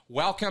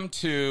Welcome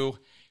to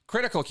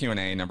Critical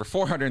Q&A number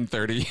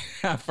 430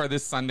 for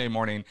this Sunday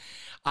morning.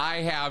 I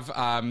have,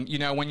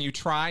 when you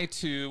try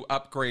to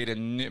upgrade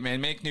and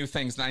make new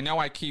things, and I know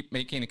I keep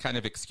making kind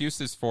of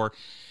excuses for,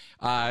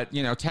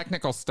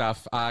 technical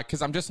stuff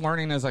because I'm just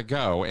learning as I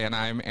go, and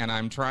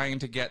I'm trying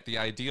to get the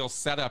ideal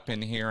setup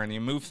in here, and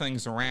you move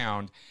things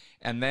around,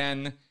 and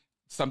then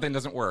something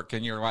doesn't work,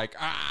 and you're like,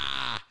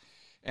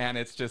 and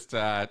it's just,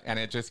 and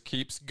it just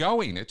keeps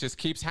going. It just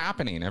keeps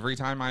happening. Every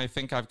time I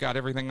think I've got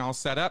everything all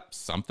set up,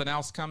 something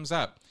else comes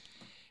up.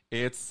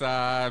 It's,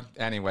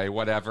 anyway,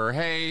 whatever.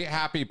 Hey,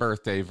 happy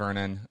birthday,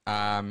 Vernon.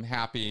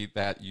 Happy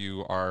that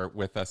you are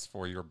with us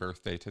for your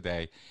birthday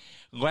today.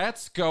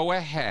 Let's go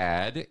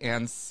ahead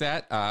and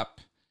set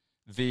up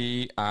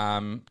the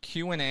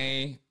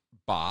Q&A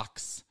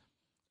box.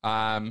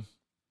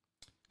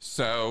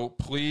 So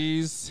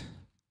please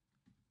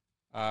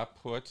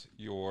put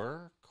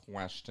your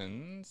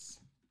questions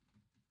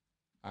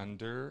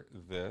under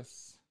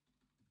this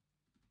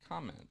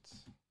comment.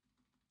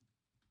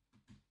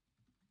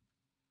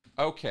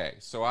 Okay,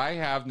 so I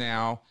have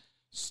now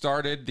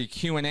started the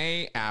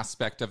Q&A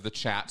aspect of the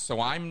chat,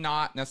 so I'm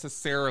not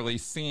necessarily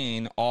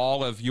seeing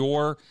all of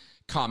your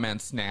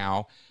comments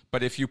now,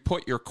 but if you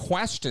put your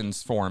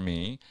questions for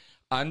me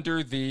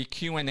under the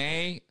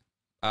Q&A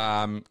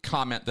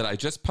comment that I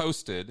just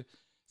posted,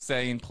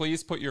 saying,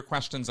 please put your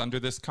questions under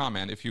this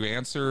comment. If you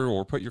answer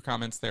or put your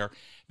comments there,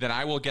 then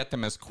I will get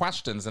them as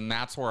questions, and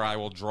that's where I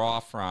will draw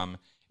from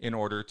in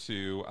order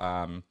to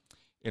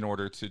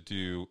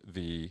do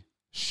the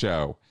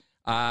show.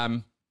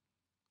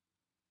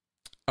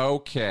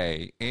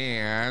 Okay,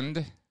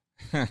 and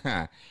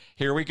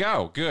here we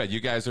go. Good, you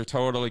guys are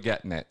totally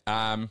getting it.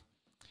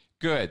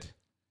 Good.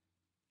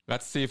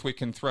 Let's see if we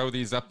can throw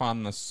these up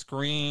on the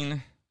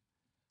screen.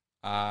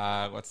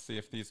 Let's see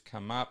if these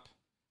come up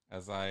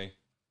as I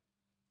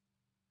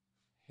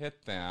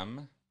hit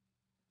them.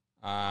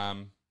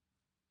 There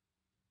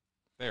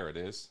it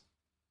is.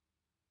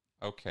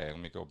 Okay, let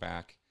me go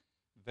back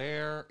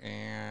there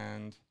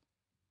and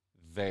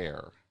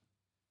there.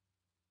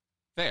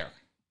 There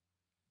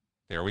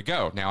we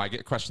go. Now I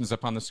get questions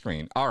up on the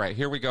screen. All right,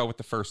 here we go with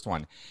the first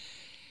one.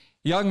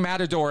 Young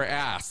Matador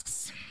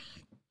asks,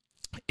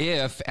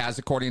 if, as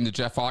according to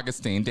Jeff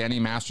Augustine,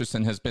 Danny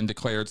Masterson has been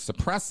declared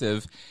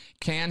suppressive,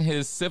 can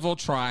his civil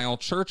trial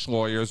church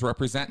lawyers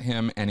represent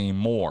him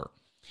anymore?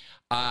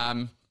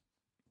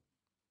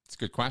 It's a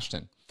good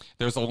question.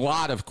 There's a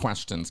lot of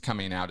questions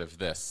coming out of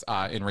this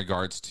in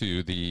regards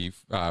to the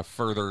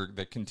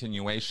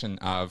continuation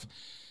of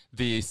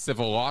the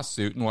civil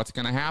lawsuit and what's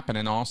going to happen.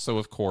 And also,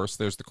 of course,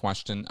 there's the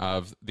question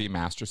of the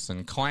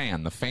Masterson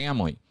clan, the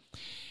family.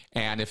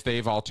 And if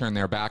they've all turned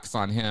their backs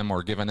on him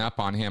or given up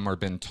on him or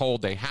been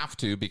told they have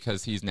to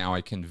because he's now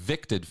a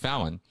convicted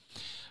felon,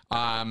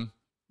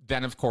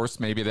 then, of course,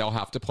 maybe they'll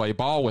have to play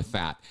ball with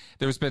that.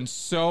 There's been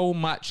so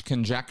much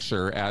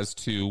conjecture as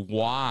to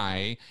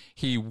why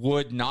he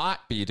would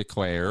not be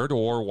declared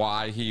or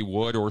why he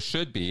would or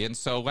should be. And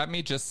so let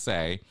me just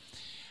say,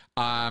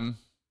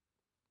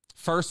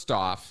 first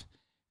off,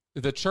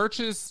 the Church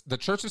of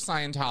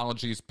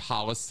Scientology's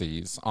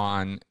policies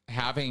on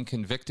having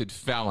convicted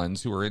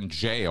felons who are in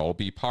jail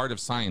be part of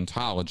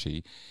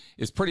Scientology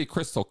is pretty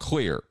crystal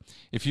clear.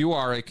 If you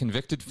are a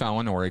convicted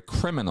felon or a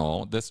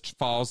criminal, this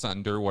falls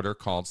under what are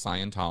called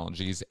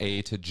Scientology's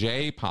A to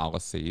J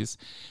policies,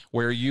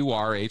 where you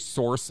are a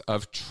source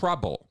of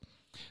trouble.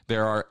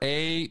 There are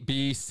A,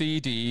 B,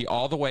 C, D,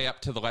 all the way up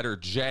to the letter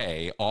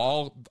J,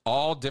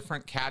 all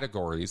different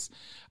categories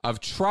of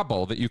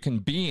trouble that you can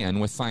be in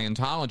with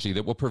Scientology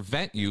that will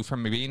prevent you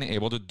from being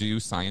able to do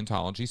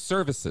Scientology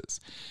services.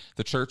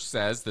 The church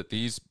says that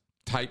these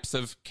types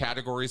of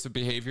categories of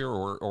behavior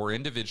or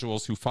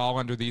individuals who fall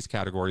under these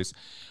categories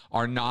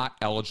are not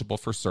eligible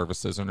for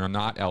services and are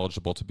not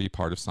eligible to be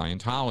part of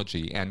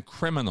Scientology, and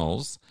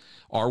criminals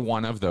are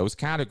one of those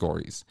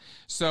categories.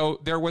 So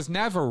there was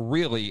never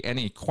really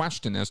any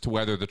question as to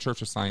whether the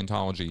Church of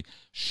Scientology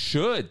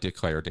should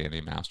declare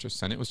Danny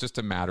Masterson. It was just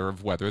a matter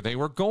of whether they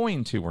were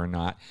going to or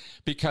not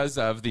because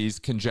of these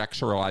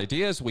conjectural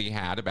ideas we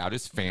had about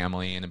his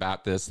family and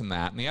about this and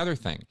that and the other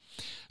thing.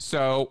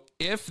 So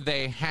if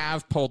they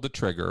have pulled the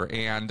trigger,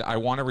 and I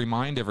want to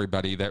remind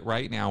everybody that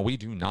right now we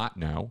do not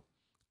know,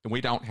 and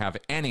we don't have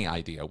any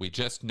idea. We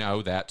just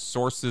know that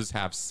sources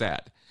have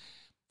said.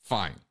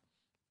 Fine.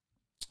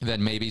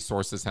 Then maybe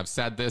sources have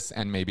said this,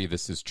 and maybe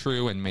this is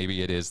true, and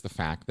maybe it is the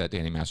fact that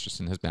Danny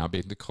Masterson has now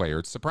been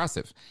declared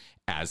suppressive,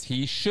 as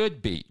he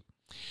should be.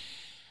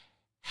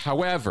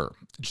 However,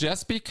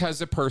 just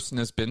because a person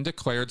has been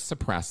declared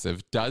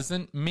suppressive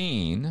doesn't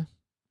mean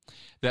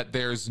that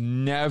there's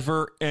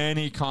never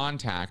any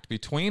contact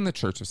between the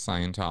Church of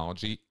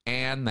Scientology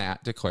and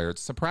that declared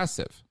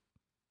suppressive.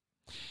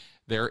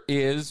 There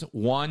is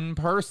one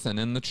person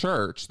in the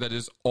church that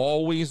is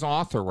always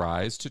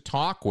authorized to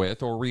talk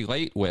with or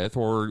relate with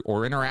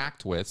or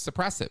interact with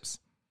suppressives.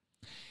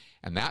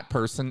 And that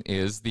person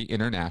is the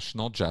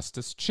International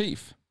Justice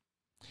Chief.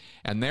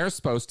 And they're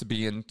supposed to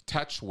be in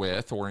touch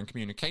with or in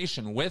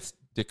communication with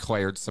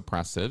declared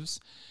suppressives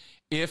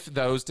if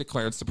those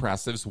declared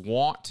suppressives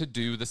want to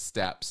do the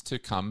steps to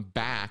come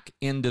back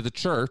into the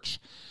church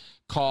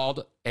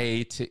called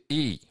A to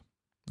E.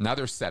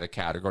 Another set of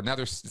category,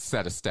 another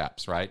set of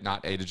steps, right?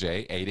 Not A to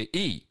J, A to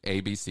E,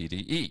 A, B, C, D,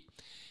 E.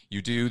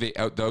 You do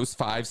those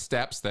 5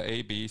 steps, the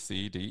A, B,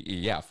 C, D, E.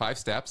 Yeah, 5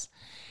 steps.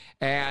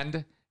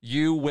 And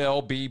you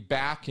will be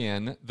back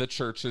in the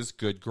church's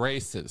good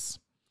graces.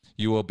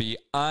 You will be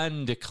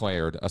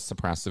undeclared a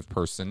suppressive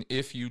person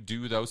if you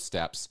do those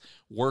steps,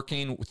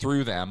 working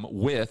through them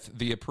with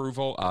the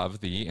approval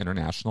of the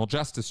International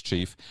Justice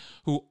Chief,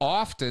 who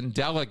often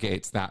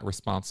delegates that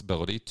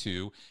responsibility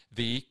to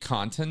the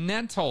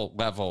continental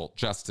level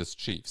justice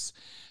chiefs.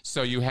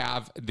 So you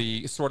have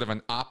the sort of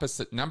an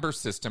opposite number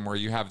system where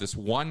you have this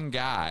one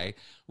guy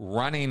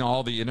running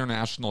all the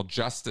international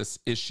justice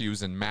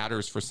issues and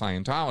matters for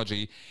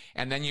Scientology,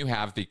 and then you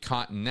have the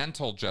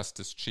continental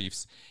justice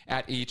chiefs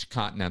at each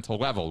continental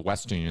level,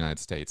 Western United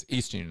States,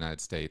 Eastern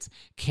United States,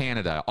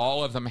 Canada.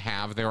 All of them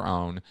have their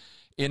own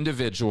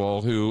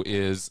individual who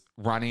is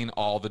running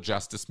all the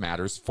justice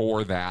matters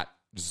for that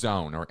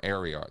zone or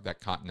area, that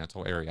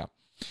continental area.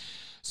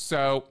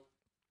 So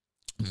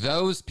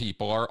those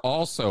people are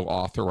also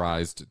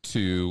authorized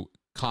to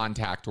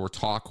contact or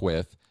talk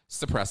with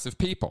suppressive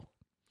people.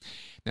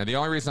 Now, the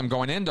only reason I'm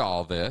going into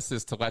all this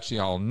is to let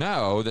you all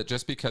know that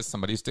just because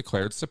somebody's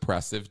declared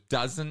suppressive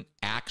doesn't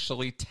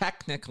actually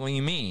technically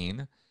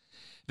mean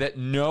that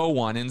no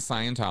one in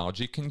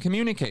Scientology can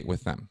communicate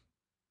with them.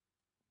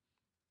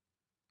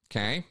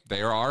 Okay?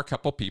 There are a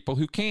couple people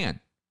who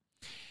can.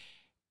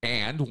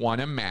 And one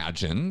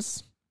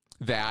imagines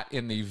that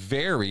in the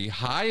very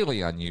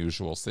highly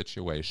unusual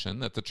situation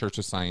that the Church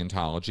of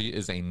Scientology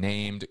is a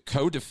named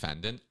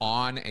co-defendant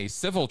on a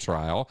civil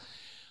trial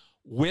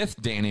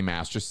with Danny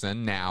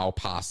Masterson, now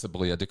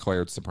possibly a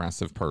declared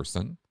suppressive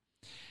person,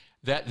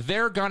 that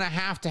they're going to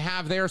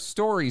have their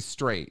story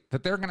straight,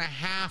 that they're going to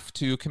have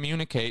to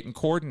communicate and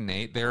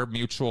coordinate their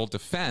mutual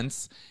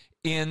defense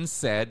in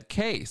said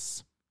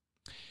case.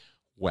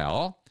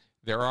 Well,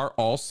 there are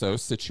also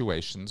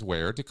situations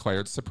where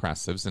declared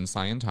suppressives in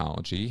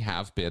Scientology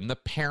have been the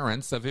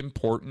parents of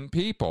important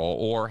people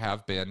or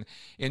have been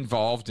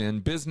involved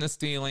in business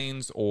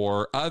dealings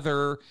or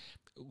other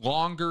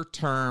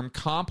longer-term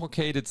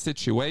complicated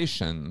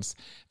situations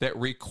that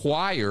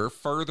require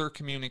further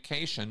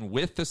communication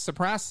with the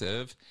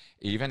suppressive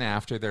even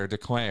after they're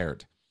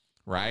declared,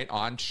 right?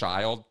 On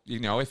child,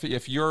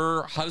 if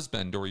your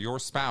husband or your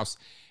spouse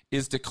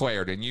is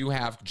declared and you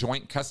have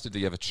joint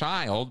custody of a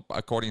child,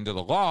 according to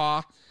the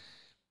law,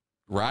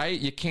 right?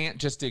 You can't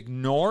just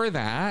ignore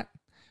that.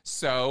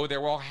 So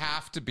there will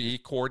have to be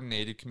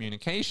coordinated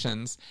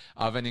communications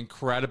of an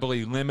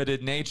incredibly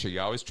limited nature. You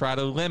always try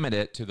to limit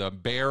it to the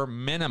bare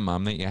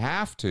minimum that you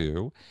have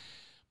to.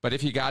 But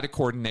if you got to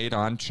coordinate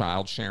on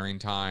child sharing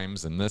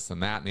times and this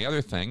and that and the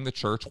other thing, the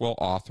church will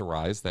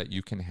authorize that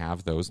you can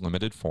have those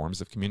limited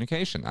forms of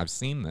communication. I've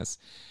seen this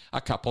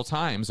a couple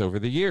times over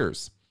the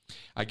years.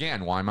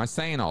 Again, why am I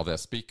saying all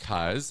this?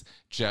 Because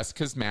just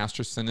because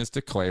Masterson is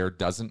declared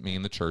doesn't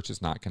mean the church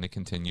is not going to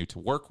continue to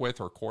work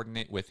with or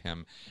coordinate with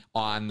him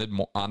on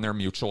their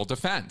mutual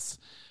defense.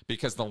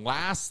 Because the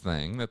last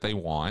thing that they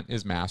want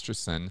is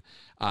Masterson,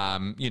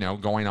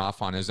 going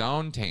off on his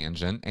own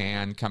tangent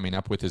and coming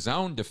up with his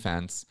own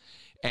defense,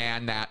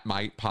 and that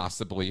might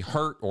possibly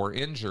hurt or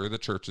injure the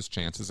church's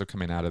chances of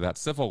coming out of that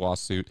civil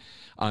lawsuit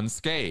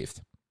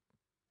unscathed.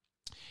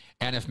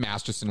 And if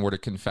Masterson were to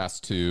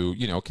confess to,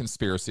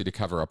 conspiracy to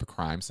cover up a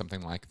crime,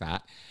 something like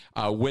that,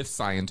 with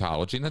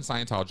Scientology, then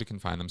Scientology can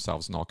find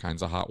themselves in all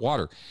kinds of hot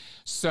water.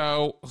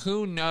 So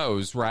who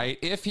knows, right?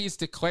 If he's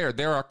declared,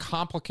 there are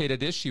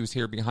complicated issues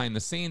here behind the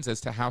scenes as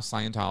to how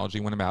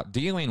Scientology went about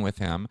dealing with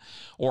him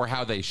or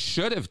how they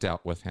should have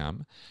dealt with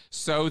him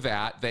so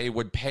that they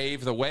would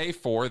pave the way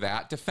for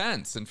that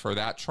defense and for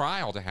that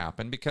trial to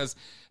happen, because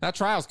that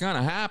trial's going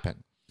to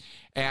happen.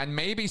 And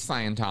maybe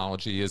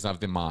Scientology is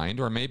of the mind,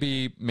 or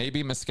maybe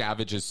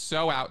Miscavige is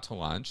so out to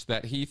lunch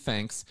that he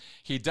thinks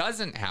he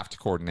doesn't have to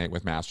coordinate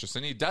with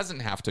Masterson. He doesn't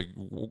have to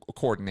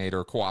coordinate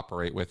or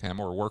cooperate with him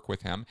or work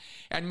with him.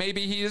 And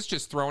maybe he is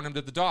just throwing him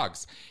to the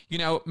dogs.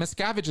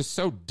 Miscavige is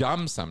so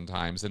dumb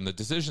sometimes in the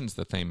decisions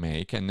that they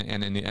make and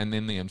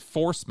in the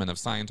enforcement of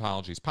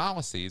Scientology's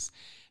policies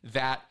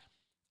that,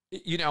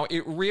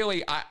 it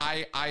really,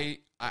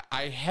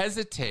 I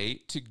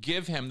hesitate to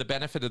give him the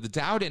benefit of the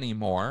doubt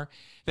anymore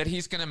that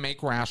he's going to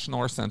make rational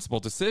or sensible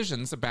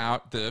decisions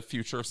about the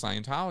future of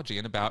Scientology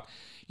and about,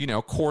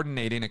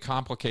 coordinating a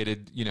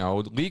complicated,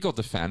 legal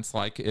defense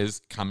like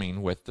is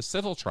coming with the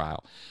civil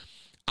trial.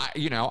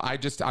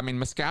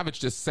 Miscavige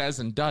just says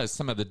and does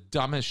some of the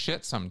dumbest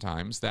shit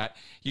sometimes that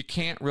you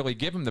can't really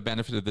give him the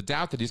benefit of the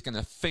doubt that he's going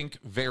to think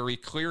very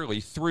clearly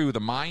through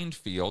the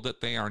minefield that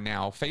they are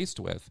now faced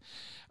with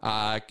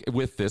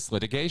this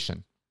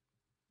litigation.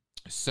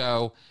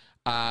 So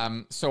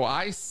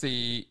I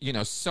see,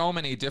 so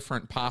many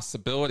different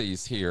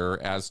possibilities here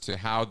as to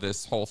how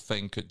this whole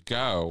thing could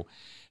go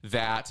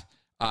that,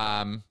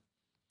 and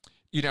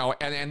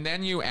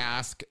then you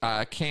ask,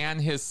 can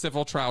his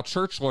civil trial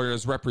church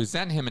lawyers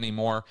represent him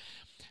anymore?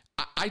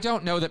 I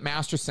don't know that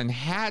Masterson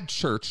had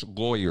church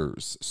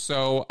lawyers.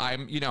 So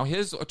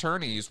his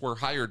attorneys were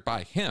hired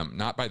by him,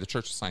 not by the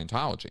Church of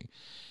Scientology.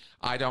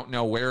 I don't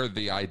know where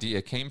the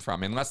idea came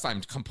from, unless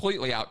I'm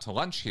completely out to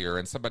lunch here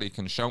and somebody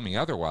can show me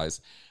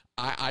otherwise.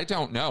 I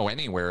don't know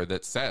anywhere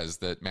that says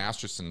that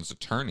Masterson's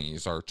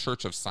attorneys are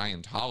Church of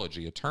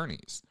Scientology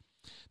attorneys.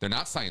 They're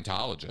not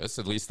Scientologists,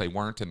 at least they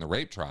weren't in the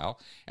rape trial,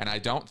 and I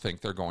don't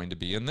think they're going to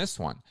be in this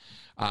one.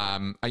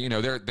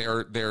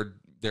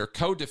 They're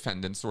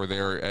co-defendants, or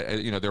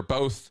they're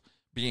both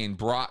being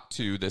brought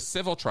to the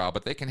civil trial,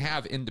 but they can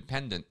have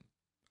independent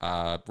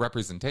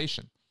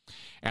representation.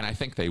 And I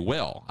think they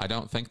will. I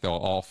don't think they'll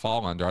all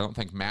fall under. I don't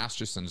think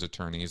Masterson's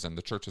attorneys and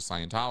the Church of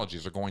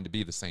Scientology are going to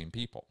be the same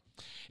people.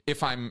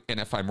 If I'm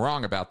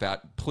wrong about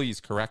that, please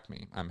correct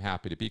me. I'm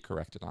happy to be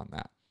corrected on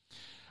that.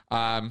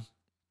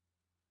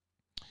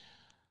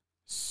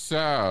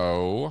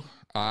 So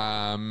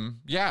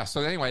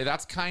anyway,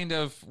 that's kind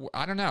of,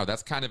 I don't know,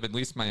 that's kind of at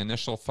least my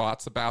initial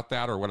thoughts about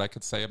that, or what I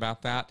could say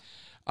about that.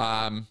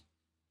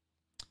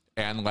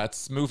 And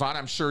let's move on.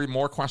 I'm sure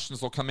more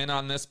questions will come in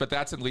on this, but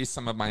that's at least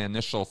some of my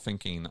initial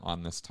thinking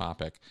on this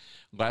topic.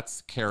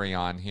 Let's carry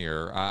on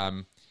here.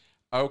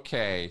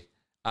 Okay.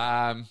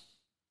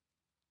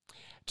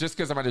 Just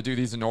because I'm going to do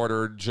these in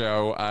order,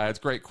 Joe, it's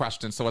a great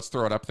question, so let's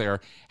throw it up there.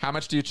 How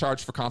much do you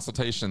charge for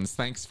consultations?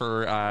 Thanks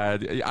for,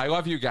 I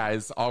love you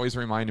guys, always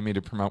reminding me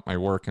to promote my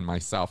work and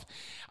myself.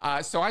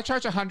 So I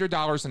charge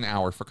 $100 an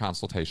hour for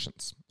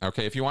consultations.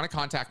 Okay, if you want to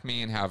contact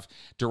me and have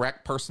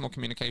direct personal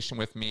communication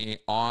with me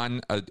on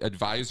an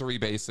advisory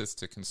basis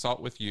to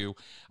consult with you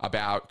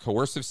about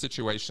coercive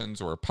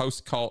situations or a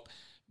post-cult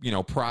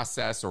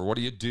process, or what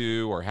do you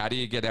do, or how do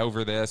you get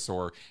over this,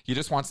 or you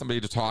just want somebody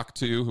to talk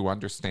to who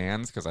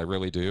understands, because I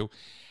really do,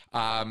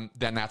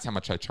 then that's how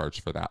much I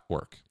charge for that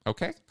work.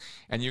 Okay.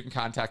 And you can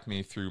contact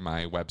me through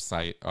my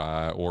website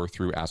or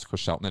through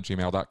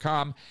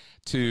askchrishelton@gmail.com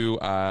to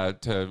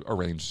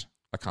arrange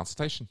a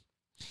consultation.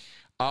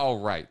 All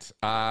right.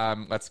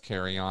 Let's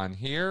carry on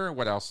here.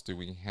 What else do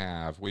we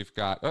have? We've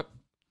got,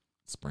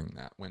 let's bring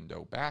that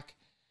window back.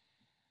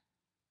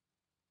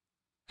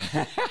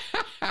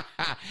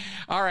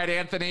 All right,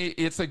 Anthony,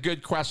 it's a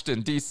good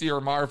question. DC or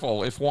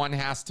Marvel? If one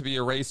has to be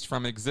erased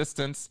from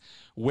existence,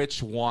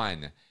 which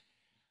one?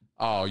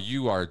 Oh,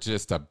 you are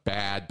just a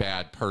bad,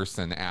 bad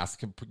person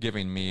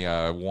giving me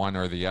one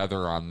or the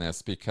other on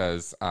this,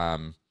 because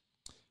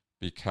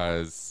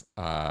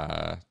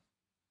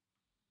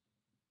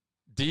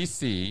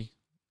DC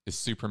is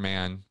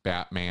Superman,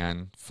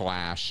 Batman,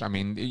 Flash. I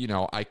mean,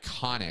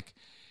 iconic,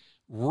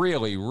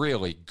 really,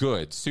 really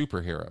good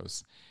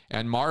superheroes.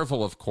 And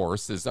Marvel, of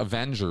course, is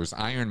Avengers,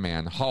 Iron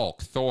Man,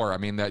 Hulk, Thor. I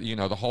mean,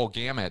 the whole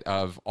gamut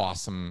of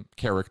awesome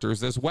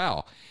characters as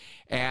well.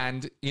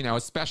 And,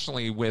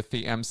 especially with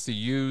the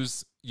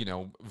MCU's,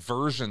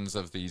 versions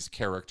of these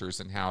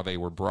characters and how they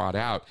were brought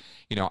out,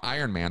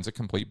 Iron Man's a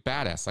complete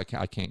badass.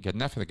 I can't get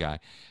enough of the guy.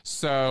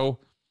 So,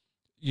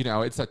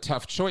 it's a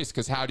tough choice,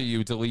 because how do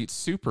you delete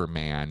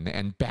Superman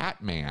and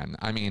Batman?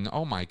 I mean,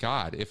 oh my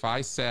God, if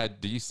I said,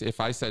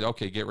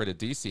 okay, get rid of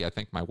DC, I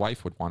think my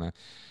wife would want to,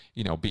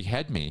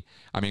 behead me.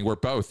 I mean, we're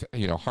both,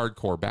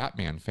 hardcore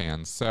Batman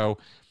fans. So,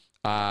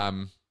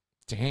 damn.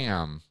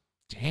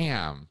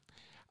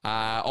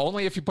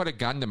 Only if you put a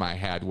gun to my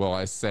head will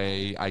I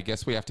say, I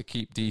guess we have to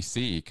keep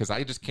DC, because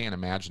I just can't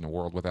imagine a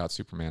world without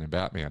Superman and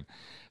Batman.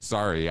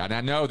 Sorry. And I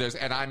know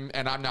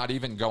I'm not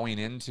even going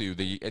into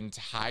the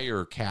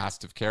entire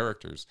cast of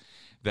characters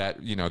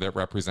that, that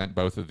represent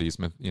both of these,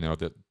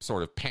 the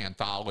sort of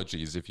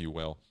panthologies, if you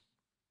will.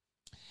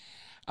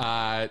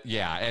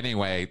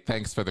 Anyway,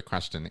 thanks for the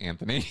question,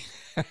 Anthony.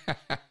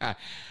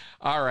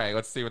 All right,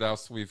 let's see what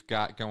else we've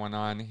got going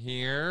on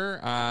here.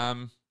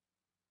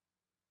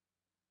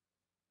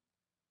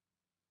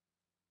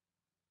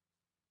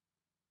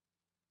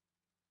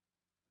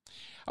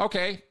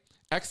 Okay,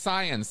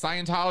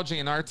 Scientology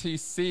and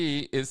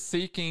RTC is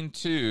seeking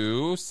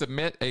to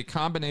submit a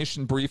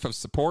combination brief of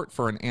support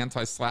for an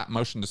anti-SLAPP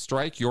motion to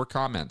strike. Your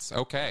comments.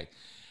 Okay,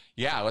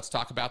 yeah, let's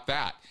talk about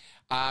that.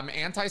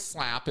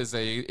 Anti-SLAPP is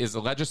a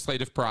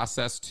legislative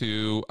process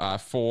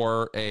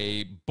for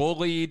a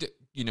bullied,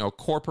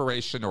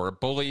 corporation or a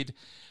bullied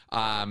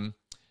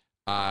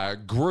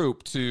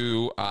group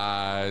to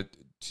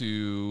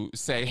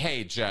say,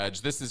 hey,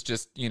 judge, this is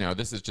just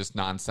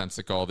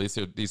nonsensical.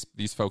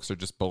 These folks are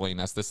just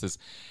bullying us. This is,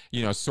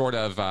 sort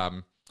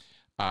of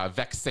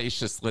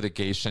vexatious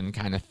litigation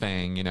kind of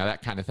thing.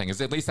 That kind of thing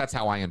is, at least that's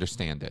how I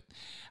understand it.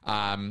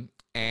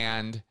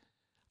 And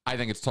I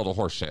think it's total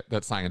horseshit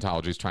that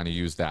Scientology is trying to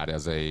use that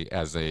as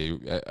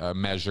a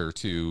measure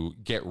to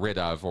get rid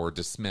of or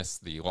dismiss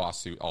the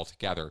lawsuit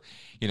altogether,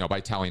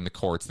 by telling the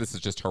courts this is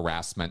just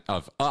harassment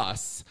of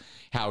us.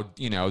 How,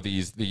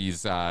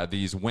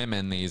 these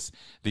women, these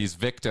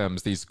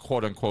victims, these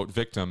quote unquote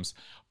victims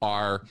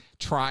are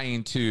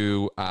trying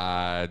to,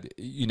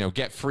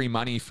 get free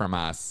money from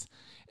us.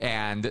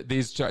 and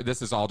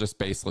this is all just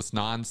baseless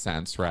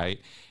nonsense,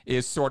 right?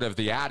 Is sort of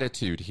the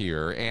attitude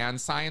here. And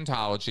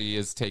Scientology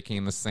is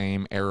taking the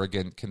same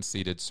arrogant,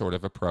 conceited sort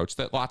of approach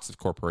that lots of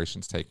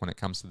corporations take when it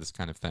comes to this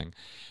kind of thing,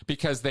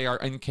 because they are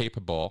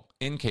incapable,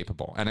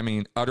 and I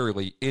mean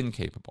utterly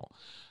incapable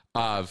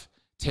of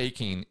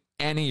taking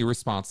any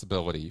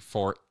responsibility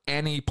for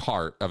any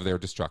part of their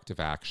destructive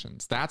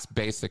actions. That's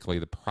basically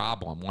the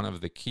problem. One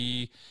of the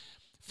key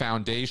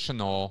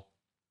foundational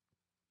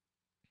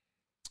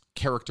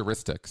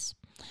characteristics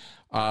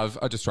of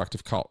a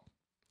destructive cult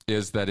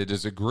is that it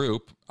is a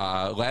group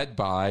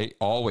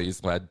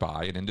always led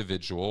by an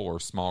individual or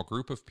small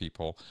group of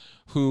people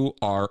who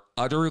are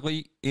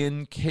utterly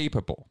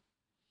incapable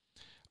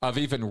of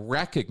even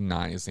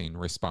recognizing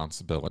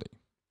responsibility.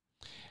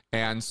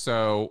 And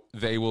so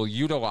they will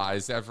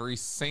utilize every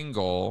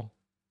single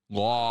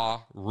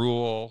law,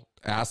 rule,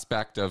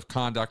 aspect of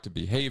conduct, of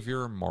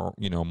behavior,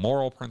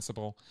 moral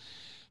principle,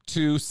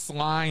 to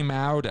slime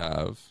out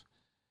of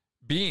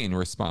being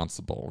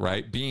responsible,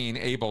 right? Being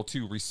able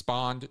to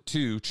respond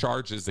to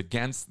charges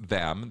against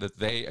them that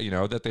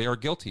they are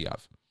guilty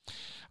of.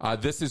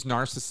 This is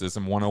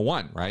narcissism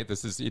 101, right?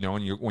 This is,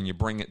 when you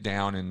bring it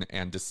down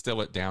and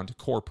distill it down to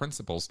core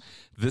principles,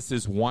 this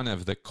is one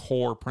of the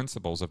core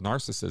principles of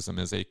narcissism,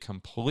 is a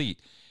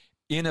complete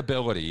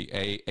inability,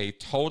 a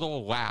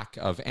total lack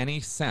of any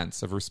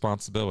sense of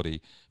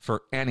responsibility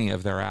for any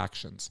of their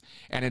actions.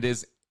 And it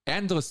is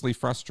endlessly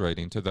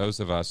frustrating to those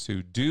of us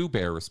who do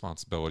bear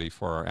responsibility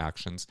for our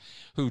actions,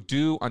 who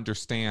do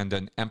understand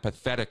an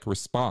empathetic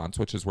response,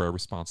 which is where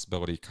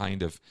responsibility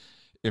kind of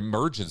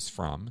emerges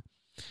from.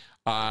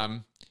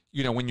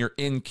 When you're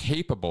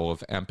incapable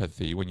of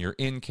empathy, when you're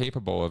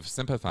incapable of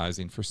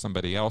sympathizing for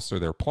somebody else or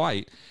their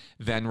plight,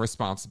 then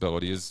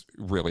responsibility is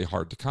really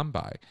hard to come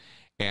by.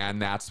 And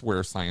that's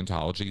where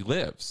Scientology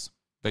lives.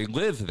 They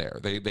live there.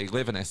 They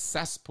live in a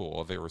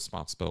cesspool of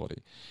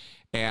irresponsibility.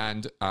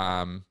 And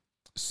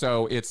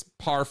so it's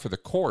par for the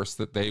course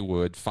that they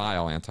would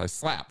file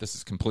anti-SLAPP. This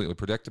is completely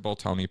predictable.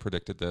 Tony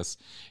predicted this.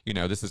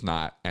 This is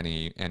not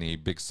any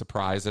big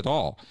surprise at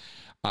all.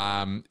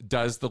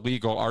 Does the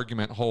legal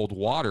argument hold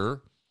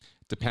water?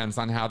 Depends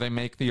on how they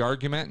make the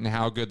argument and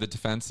how good the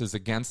defense is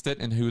against it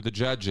and who the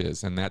judge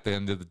is. And at the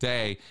end of the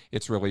day,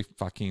 it's really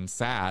fucking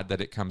sad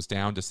that it comes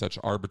down to such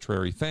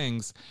arbitrary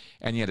things,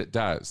 and yet it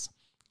does.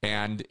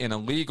 And in a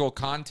legal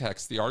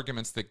context, the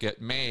arguments that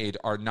get made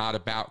are not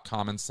about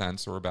common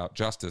sense or about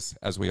justice,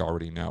 as we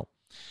already know.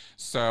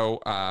 So,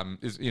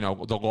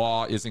 the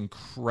law is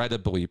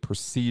incredibly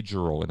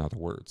procedural, in other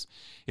words.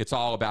 It's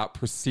all about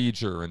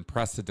procedure and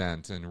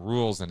precedent and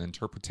rules and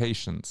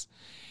interpretations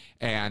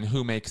and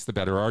who makes the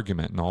better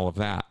argument and all of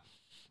that.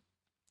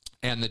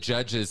 And the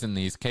judges in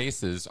these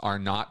cases are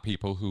not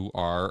people who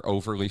are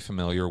overly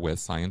familiar with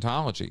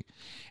Scientology.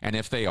 And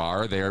if they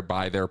are, they're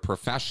by their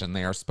profession,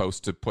 they are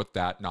supposed to put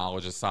that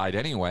knowledge aside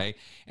anyway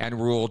and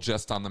rule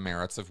just on the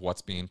merits of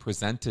what's being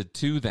presented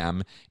to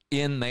them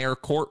in their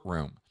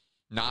courtroom.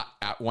 Not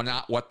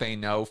what they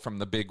know from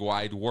the big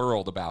wide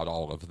world about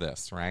all of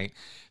this, right?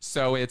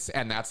 So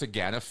and that's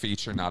again a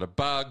feature, not a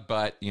bug,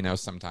 but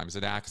sometimes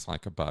it acts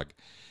like a bug.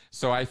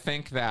 So I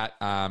think that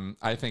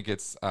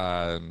it's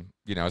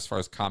as far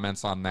as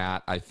comments on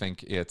that, I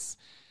think it's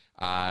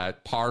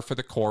par for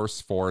the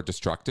course for a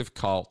destructive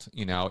cult.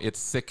 It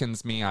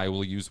sickens me. I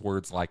will use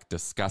words like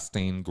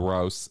disgusting,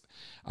 gross,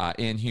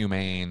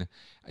 inhumane,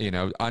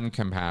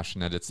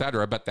 uncompassionate,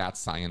 etc. But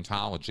that's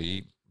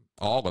Scientology.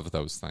 All of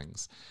those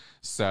things.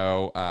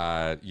 So,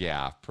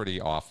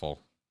 pretty awful.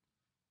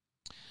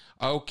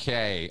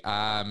 Okay.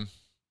 I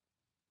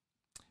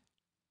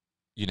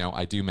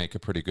do make a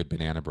pretty good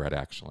banana bread,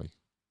 actually.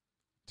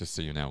 Just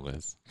so you know,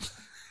 Liz.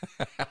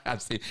 I'm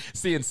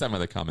seeing some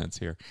of the comments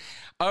here.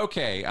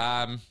 Okay.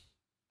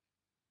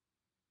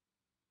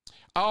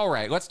 All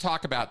right. Let's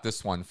talk about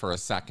this one for a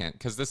second,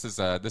 because this is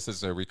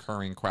a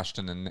recurring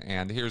question,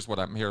 and here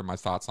are my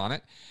thoughts on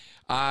it.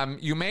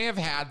 You may have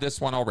had this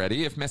one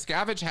already. If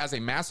Miscavige has a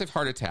massive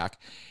heart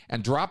attack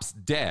and drops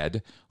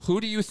dead,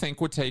 who do you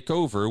think would take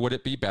over? Would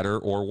it be better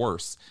or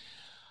worse?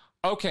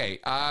 Okay,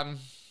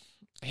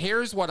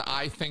 here's what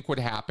I think would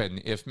happen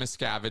if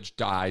Miscavige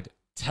died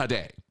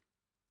today.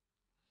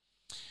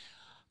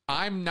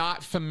 I'm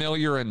not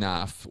familiar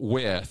enough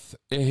with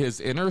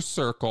his inner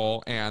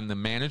circle and the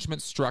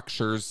management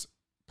structures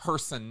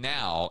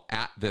personnel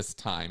at this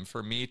time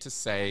for me to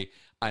say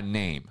a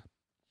name.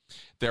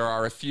 There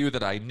are a few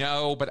that I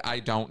know, but I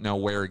don't know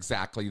where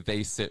exactly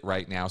they sit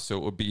right now, so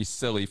it would be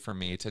silly for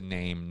me to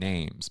name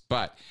names.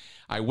 But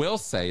I will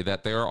say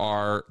that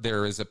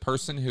there is a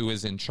person who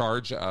is in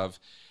charge of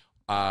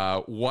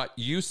what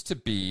used to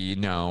be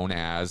known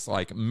as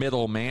like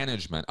middle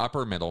management,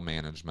 upper middle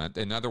management.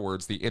 In other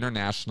words, the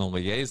International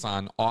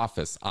Liaison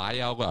Office,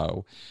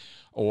 ILO,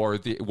 or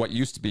what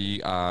used to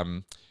be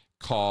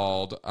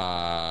called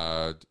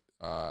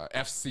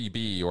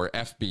FCB or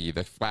FB,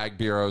 the Flag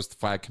Bureaus, the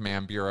Flag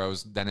Command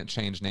Bureaus. Then it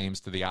changed names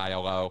to the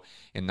ILO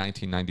in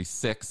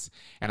 1996,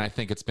 and I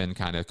think it's been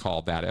kind of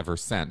called that ever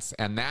since.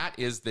 And that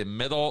is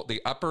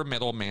the upper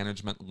middle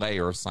management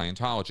layer of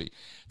Scientology.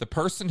 The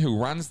person who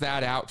runs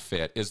that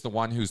outfit is the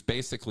one who's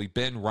basically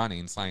been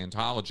running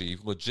Scientology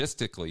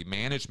logistically,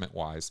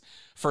 management-wise,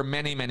 for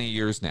many, many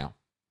years now.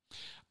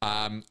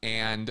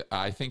 And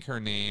I think her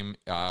name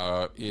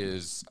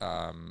is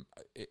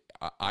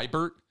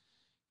Eibert.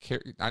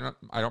 I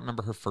don't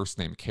remember her first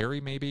name.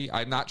 Carrie, maybe.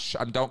 I'm not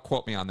sure. Don't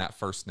quote me on that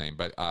first name,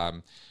 but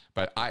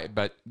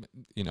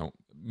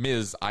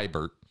Ms.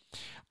 Eibert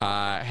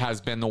has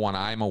been the one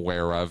I'm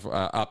aware of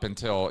up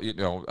until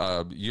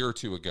a year or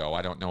two ago.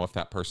 I don't know if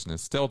that person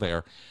is still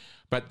there,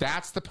 but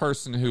that's the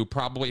person who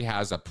probably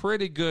has a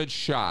pretty good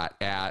shot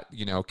at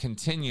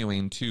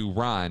continuing to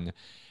run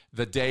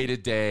the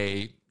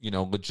day-to-day,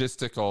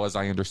 logistical, as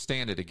I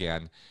understand it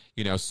again,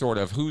 sort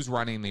of who's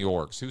running the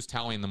orgs, who's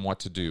telling them what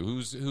to do,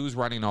 who's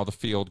running all the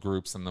field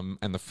groups and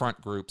the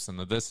front groups and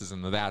the thises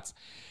and the that's.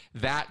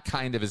 That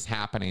kind of is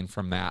happening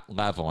from that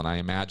level, and I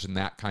imagine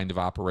that kind of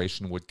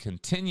operation would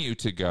continue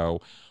to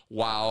go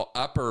while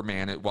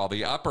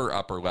the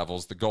upper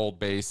levels, the gold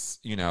base,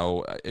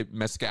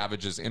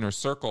 Miscavige's inner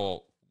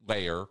circle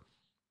layer,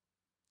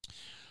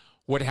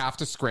 would have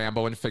to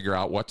scramble and figure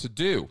out what to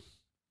do.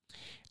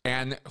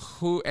 And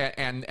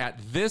at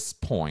this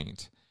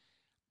point,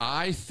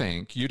 I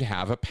think you'd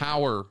have a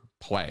power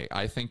play.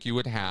 I think you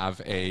would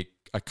have a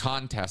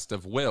contest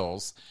of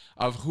wills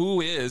of who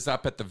is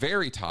up at the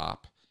very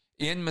top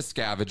in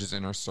Miscavige's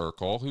inner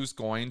circle, who's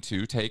going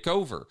to take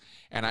over.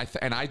 And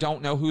I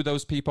don't know who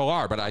those people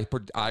are, but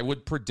I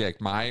would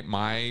predict what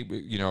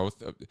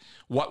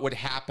would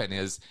happen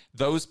is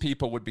those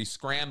people would be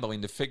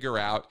scrambling to figure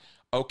out,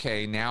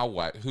 okay, now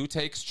what? Who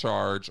takes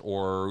charge,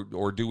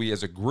 or do we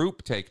as a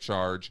group take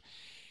charge?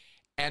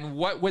 And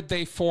what would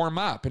they form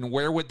up, and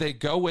where would they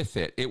go with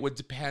it? It would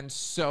depend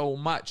so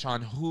much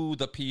on who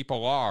the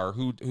people are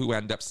who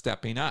end up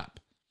stepping up,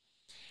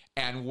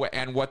 and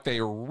what they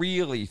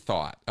really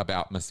thought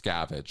about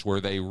Miscavige.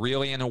 Were they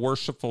really in a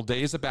worshipful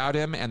daze about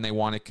him, and they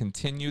want to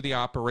continue the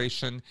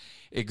operation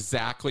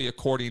exactly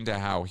according to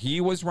how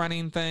he was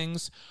running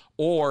things,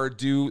 or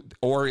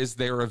is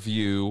there a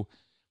view,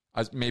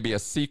 maybe a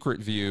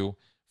secret view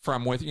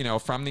from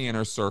the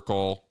inner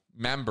circle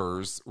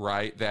members,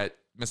 right, that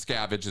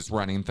Miscavige is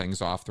running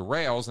things off the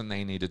rails, and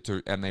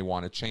they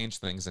want to change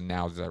things, and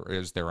now there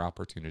is their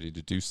opportunity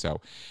to do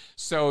so.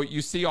 So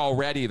you see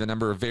already the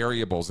number of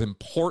variables,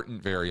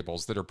 important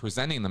variables, that are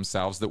presenting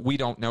themselves that we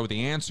don't know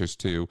the answers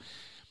to,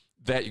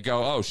 that you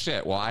go, oh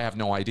shit, well, I have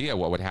no idea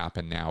what would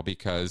happen now,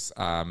 because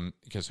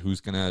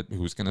who's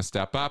gonna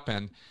step up,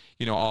 and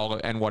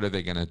and what are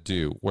they gonna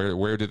do?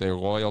 Where do their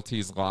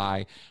loyalties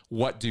lie?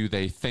 What do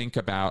they think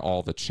about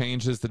all the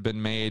changes that have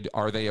been made?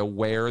 Are they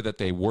aware that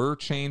they were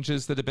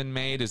changes that have been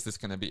made? Is it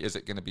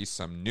gonna be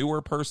some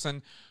newer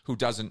person who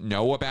doesn't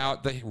know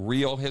about the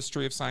real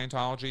history of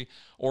Scientology?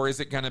 Or is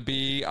it gonna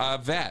be a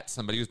vet,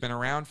 somebody who's been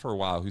around for a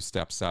while, who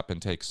steps up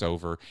and takes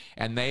over,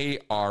 and they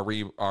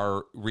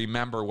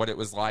remember what it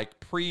was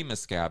like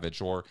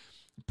pre-Miscavige, or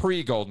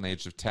pre-Golden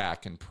Age of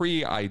Tech, and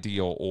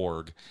pre-Ideal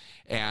Org,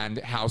 and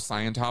how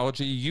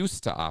Scientology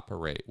used to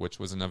operate, which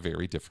was in a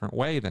very different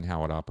way than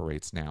how it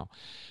operates now.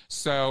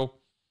 So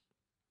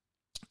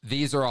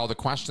these are all the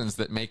questions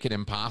that make it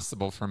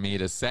impossible for me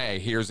to say,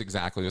 here's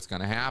exactly what's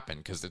going to happen,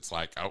 because it's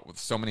like, with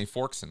so many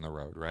forks in the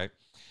road, right?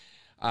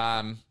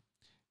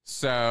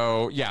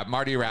 So yeah,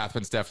 Marty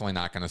Rathbun's definitely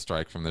not going to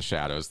strike from the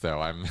shadows,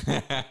 though.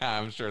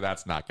 I'm sure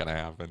that's not going to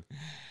happen.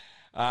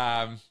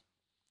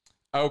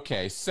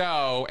 Okay,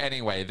 so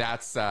anyway,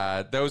 that's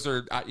those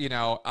are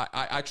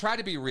I try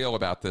to be real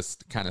about this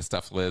kind of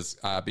stuff, Liz,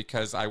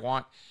 because I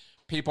want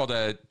people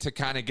to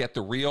kind of get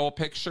the real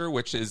picture,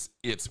 which is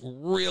it's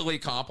really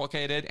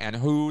complicated, and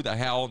who the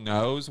hell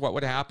knows what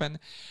would happen.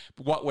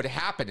 What would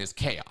happen is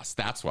chaos.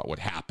 That's what would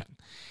happen,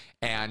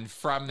 and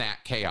from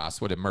that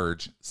chaos would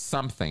emerge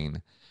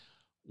something.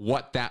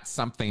 What that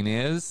something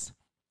is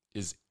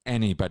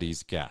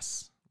anybody's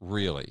guess,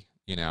 really.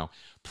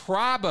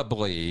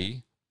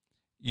 Probably.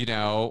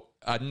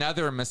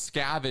 Another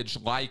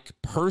Miscavige-like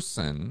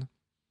person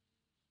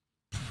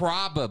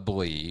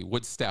probably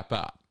would step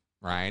up,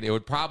 right? It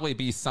would probably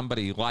be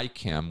somebody like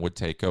him would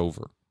take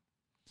over.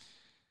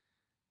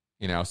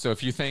 So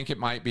if you think it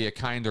might be a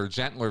kinder,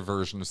 gentler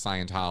version of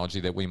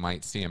Scientology that we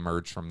might see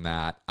emerge from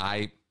that,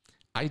 I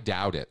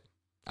doubt it.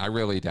 I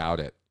really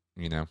doubt it,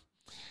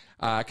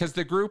 because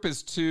the group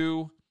is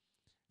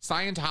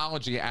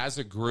Scientology as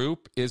a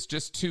group is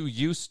just too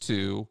used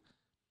to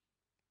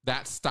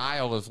that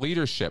style of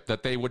leadership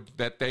that they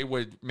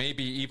would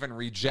maybe even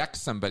reject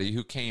somebody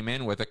who came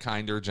in with a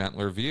kinder,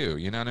 gentler view.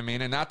 You know what I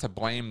mean? And not to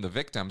blame the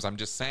victims. I'm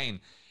just saying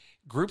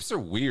groups are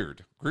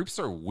weird. Groups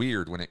are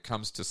weird when it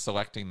comes to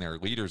selecting their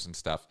leaders and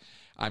stuff.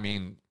 I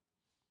mean,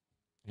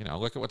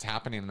 look at what's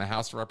happening in the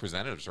House of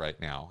Representatives right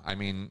now. I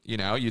mean,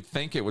 you'd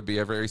think it would be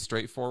a very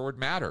straightforward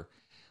matter.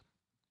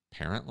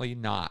 Apparently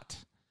not.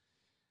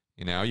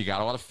 You know, you got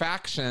a lot of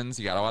factions,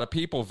 you got a lot of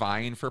people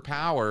vying for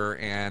power,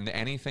 and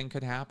anything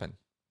could happen.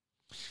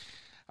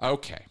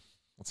 Okay,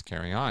 let's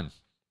carry on.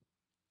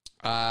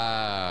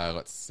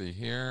 Let's see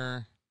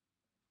here.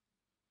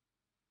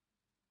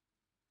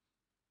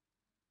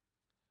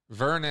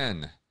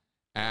 Vernon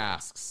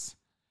asks,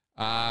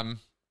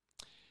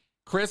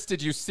 Chris,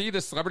 did you see the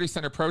Celebrity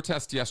Center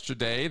protest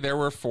yesterday? There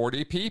were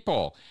 40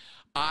 people.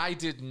 I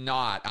did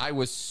not. I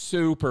was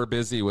super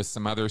busy with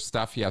some other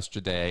stuff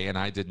yesterday, and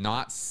I did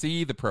not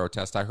see the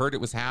protest. I heard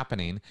it was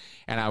happening,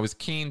 and I was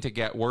keen to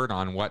get word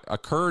on what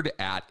occurred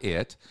at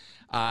it,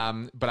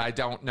 but I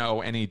don't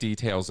know any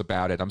details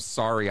about it. I'm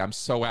sorry. I'm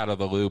so out of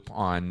the loop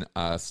on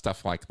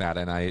stuff like that,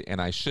 and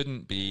I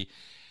shouldn't be,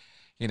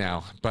 you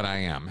know, but I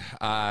am.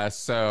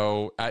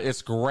 So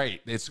it's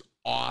great. It's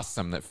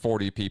awesome that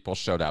 40 people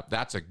showed up.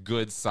 That's a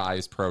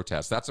good-sized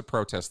protest. That's a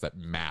protest that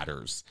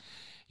matters.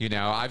 You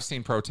know, I've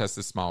seen protests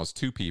as small as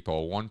 2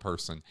 people, 1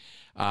 person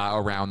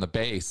around the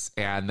base,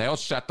 and they'll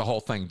shut the whole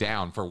thing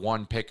down for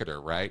 1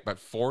 picketer, right? But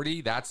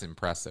 40, that's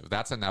impressive.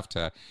 That's enough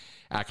to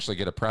actually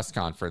get a press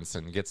conference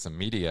and get some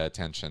media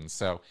attention.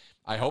 So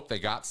I hope they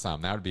got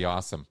some. That would be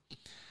awesome.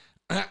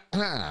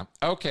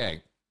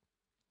 Okay.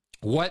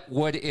 What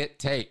would it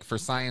take for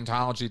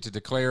Scientology to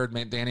declare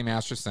Danny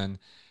Masterson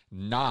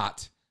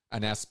not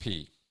an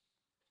SP?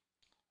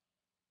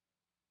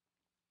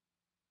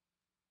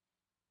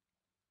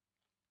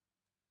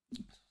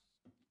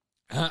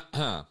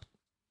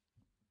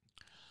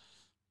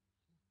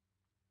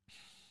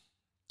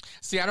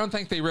 See, I don't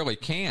think they really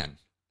can.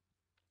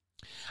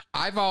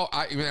 I've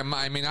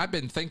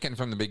been thinking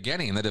from the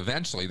beginning that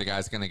eventually the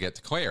guy's going to get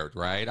declared,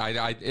 right?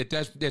 It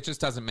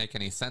just doesn't make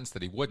any sense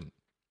that he wouldn't.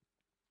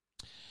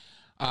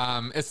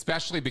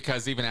 Especially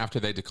because even after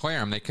they declare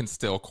him, they can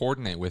still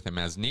coordinate with him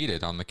as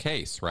needed on the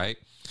case, right?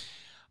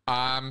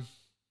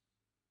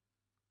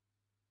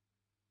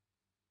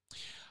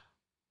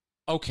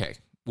 Okay.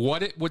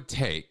 What it would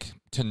take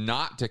to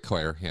not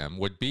declare him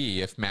would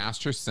be if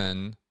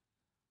Masterson,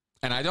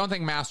 and I don't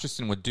think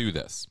Masterson would do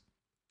this,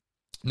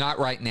 not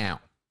right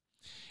now,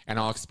 and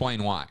I'll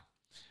explain why.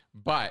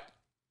 But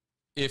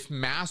if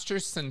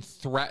Masterson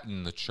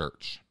threatened the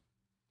church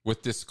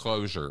with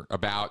disclosure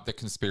about the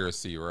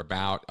conspiracy or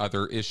about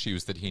other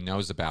issues that he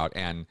knows about,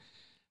 and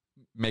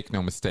make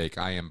no mistake,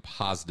 I am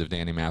positive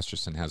Danny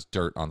Masterson has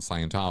dirt on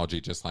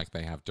Scientology just like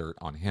they have dirt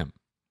on him.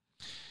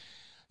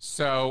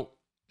 So,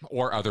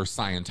 or other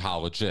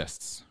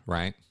Scientologists,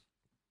 right?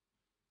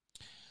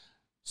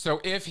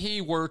 So if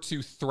he were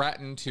to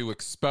threaten to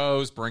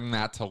expose, bring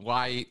that to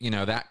light, you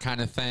know, that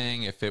kind of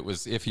thing,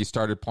 if he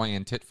started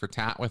playing tit for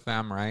tat with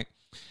them, right?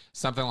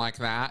 Something like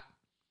that,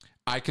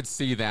 I could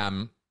see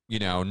them, you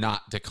know,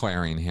 not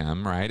declaring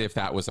him, right? If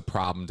that was a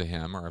problem to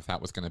him, or if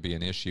that was going to be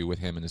an issue with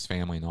him and his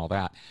family and all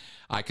that,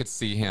 I could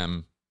see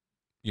him,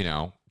 you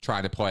know,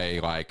 trying to play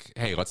like,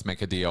 hey, let's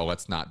make a deal,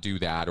 let's not do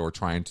that, or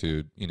trying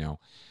to, you know,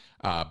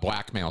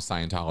 blackmail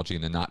Scientology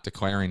into not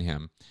declaring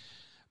him.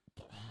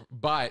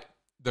 But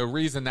the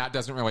reason that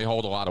doesn't really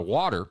hold a lot of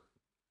water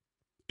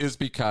is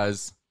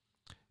because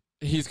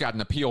he's got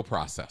an appeal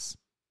process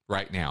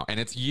right now, and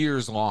it's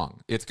years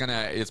long. It's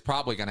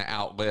probably gonna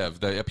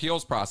outlive, the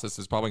appeals process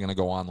is probably gonna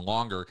go on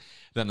longer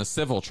than the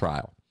civil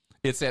trial.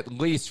 It's at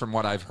least, from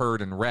what I've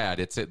heard and read,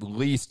 it's at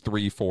least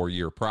 3-4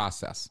 year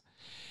process.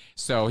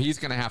 So he's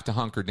gonna have to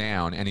hunker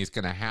down, and he's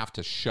gonna have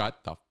to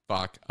shut the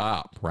fuck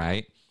up,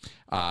 right?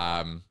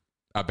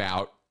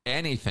 About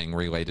anything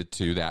related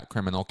to that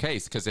criminal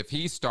case. Because if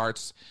he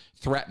starts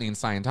threatening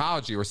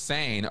Scientology or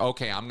saying,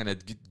 okay, I'm going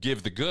to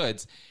give the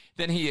goods,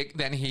 then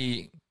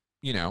he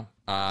you know,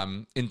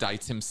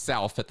 indicts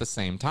himself at the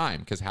same time.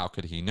 Because how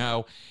could he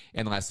know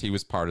unless he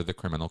was part of the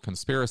criminal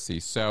conspiracy?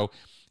 So,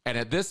 and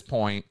at this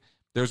point,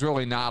 there's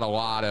really not a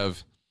lot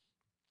of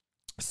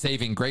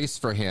saving grace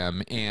for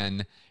him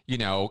in, you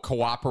know,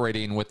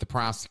 cooperating with the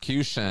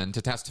prosecution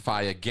to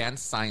testify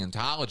against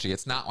Scientology.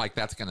 It's not like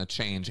that's going to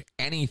change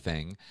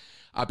anything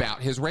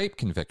about his rape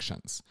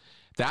convictions.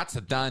 That's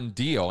a done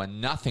deal, and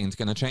nothing's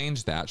going to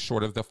change that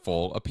short of the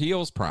full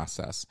appeals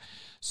process.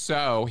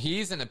 So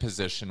he's in a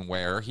position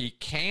where he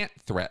can't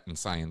threaten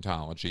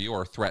Scientology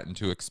or threaten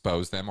to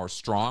expose them or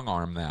strong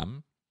arm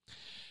them,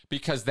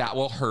 because that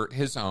will hurt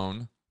his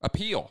own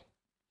appeal.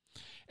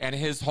 And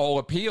his whole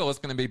appeal is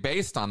going to be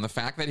based on the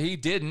fact that he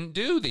didn't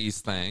do these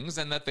things,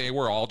 and that they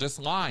were all just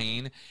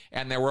lying,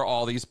 and there were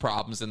all these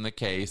problems in the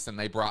case, and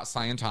they brought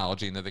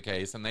Scientology into the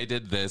case, and they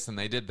did this and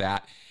they did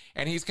that.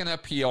 And he's going to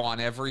appeal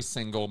on every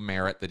single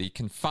merit that he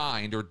can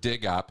find or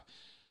dig up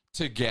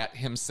to get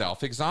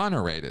himself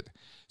exonerated.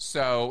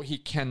 So he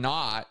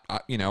cannot,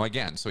 you know,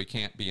 again, so he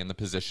can't be in the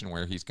position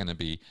where he's going to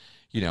be,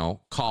 you know,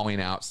 calling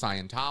out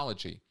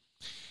Scientology.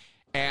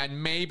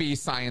 And maybe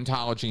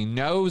Scientology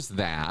knows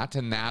that,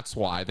 and that's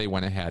why they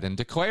went ahead and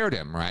declared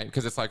him, right?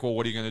 Because it's like, well,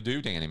 what are you going to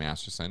do, Danny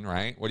Masterson,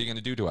 right? What are you going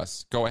to do to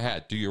us? Go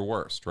ahead, do your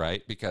worst,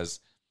 right?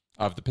 Because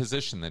of the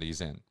position that he's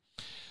in.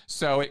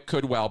 So it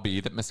could well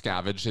be that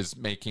Miscavige is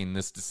making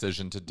this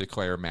decision to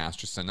declare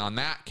Masterson on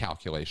that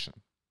calculation.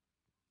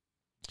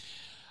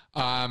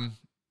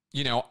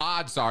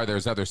 odds are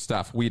there's other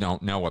stuff we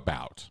don't know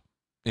about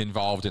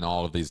involved in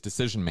all of these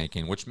decision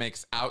making, which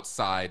makes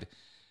outside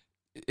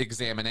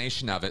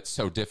examination of it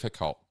so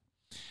difficult.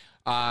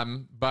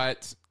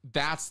 But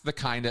that's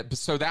kind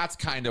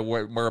of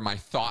where my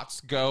thoughts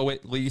go,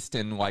 at least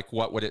in like,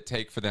 what would it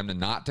take for them to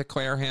not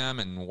declare him,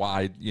 and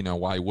why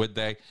would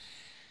they?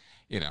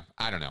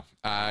 I don't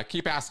know.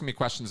 Keep asking me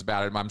questions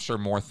about it. I'm sure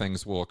more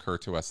things will occur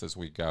to us as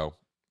we go.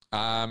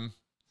 All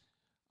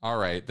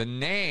right. The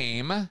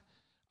name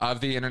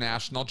of the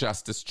International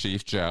Justice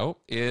Chief, Joe,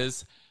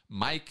 is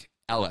Mike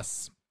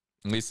Ellis.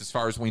 At least as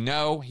far as we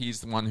know,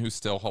 he's the one who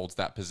still holds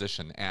that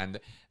position. And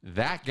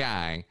that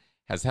guy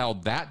has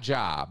held that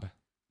job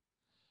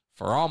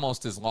for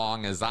almost as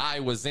long as I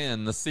was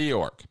in the Sea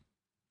Org.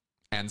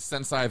 And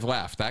since I've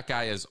left, that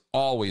guy has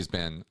always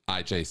been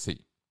IJC.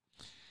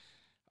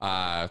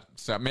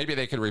 So maybe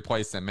they could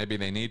replace him. Maybe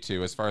they need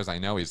to. As far as I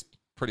know, he's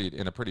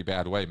in a pretty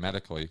bad way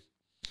medically.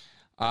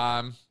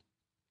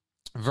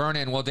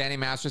 Vernon, will Danny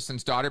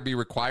Masterson's daughter be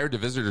required to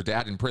visit her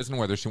dad in prison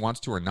whether she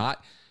wants to or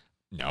not?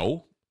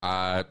 No.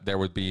 There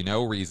would be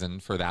no reason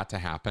for that to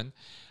happen,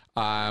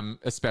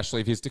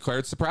 especially if he's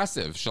declared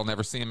suppressive. She'll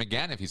never see him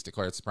again if he's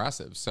declared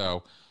suppressive.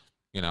 So,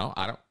 I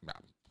don't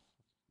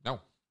know.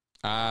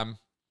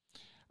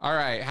 All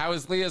right. How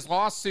is Leah's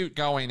lawsuit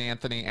going?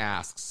 Anthony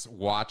asks.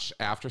 Watch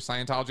After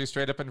Scientology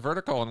Straight Up and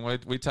Vertical,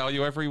 and we tell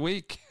you every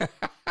week.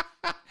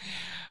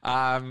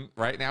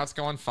 Right now it's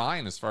going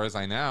fine as far as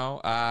I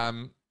know.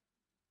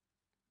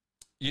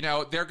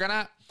 They're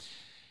gonna...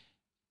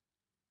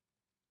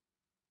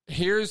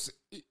 Here's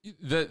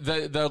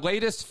the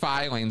latest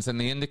filings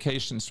and the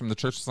indications from the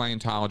Church of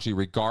Scientology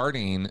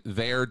regarding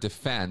their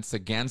defense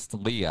against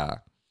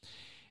Leah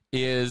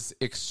is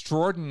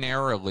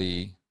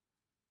extraordinarily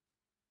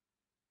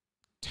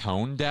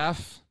tone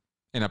deaf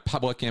in a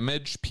public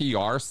image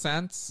PR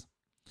sense,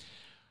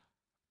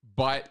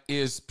 but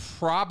is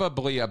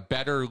probably a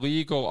better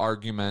legal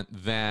argument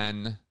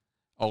than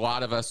a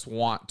lot of us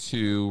want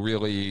to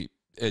really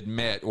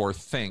admit or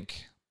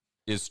think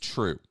is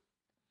true.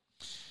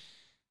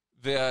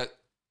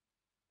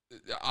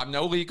 I'm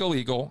no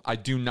legal. I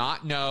do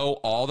not know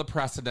all the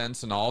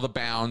precedents and all the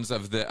bounds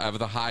of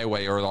the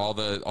highway or all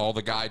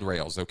the guide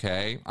rails,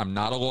 okay? I'm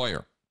not a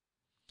lawyer.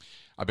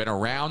 I've been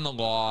around the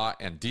law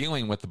and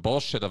dealing with the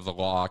bullshit of the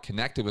law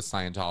connected with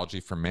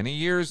Scientology for many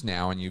years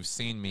now, and you've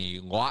seen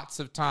me lots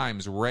of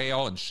times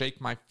rail and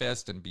shake my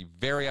fist and be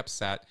very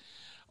upset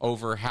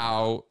over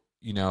how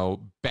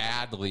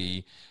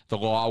badly the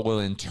law will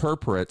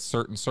interpret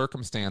certain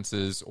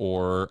circumstances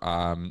or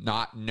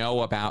not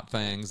know about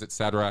things,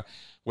 etc.,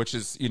 which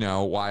is,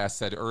 why I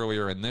said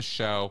earlier in this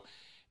show,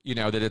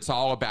 that it's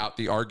all about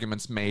the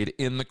arguments made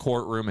in the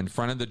courtroom in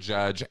front of the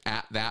judge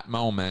at that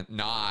moment,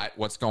 not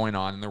what's going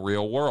on in the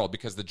real world,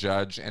 because the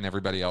judge and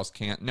everybody else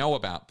can't know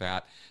about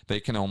that.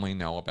 They can only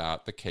know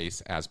about the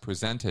case as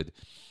presented.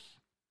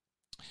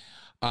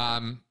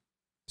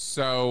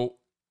 So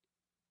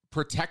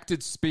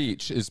protected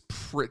speech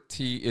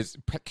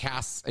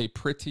casts a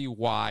pretty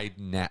wide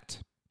net.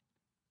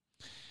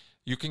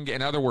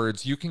 In other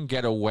words, you can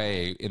get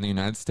away in the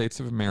United States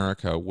of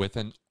America with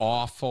an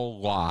awful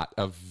lot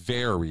of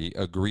very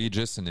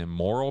egregious and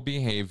immoral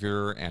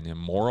behavior and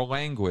immoral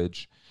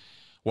language,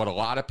 what a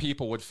lot of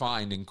people would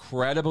find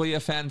incredibly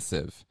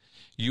offensive.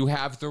 You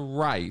have the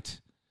right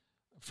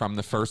from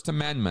the First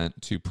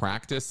Amendment to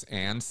practice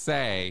and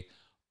say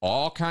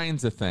all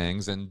kinds of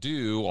things and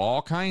do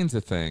all kinds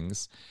of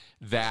things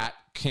that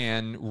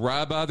can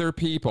rub other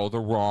people the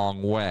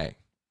wrong way.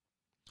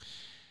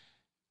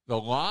 The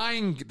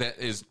line that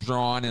is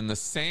drawn in the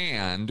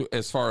sand,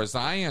 as far as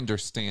I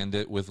understand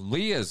it, with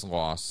Leah's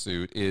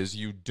lawsuit is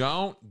you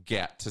don't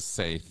get to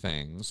say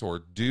things or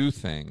do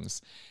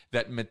things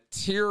that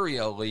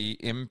materially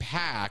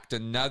impact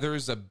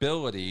another's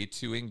ability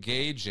to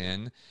engage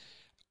in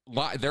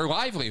their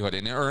livelihood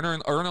and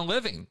earn a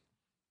living.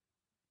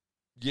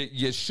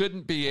 You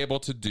shouldn't be able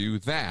to do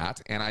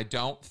that, and I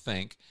don't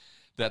think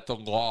that the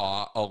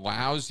law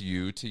allows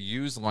you to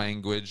use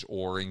language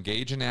or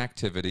engage in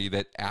activity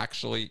that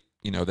actually,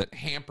 that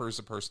hampers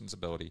a person's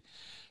ability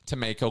to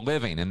make a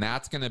living. And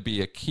that's going to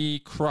be a key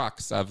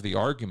crux of the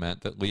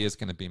argument that Leah's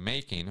going to be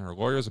making, her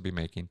lawyers will be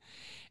making,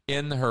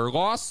 in her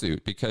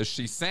lawsuit, because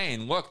she's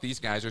saying, look, these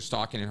guys are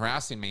stalking and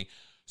harassing me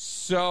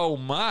so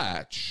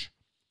much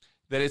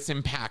that it's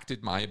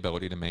impacted my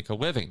ability to make a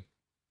living.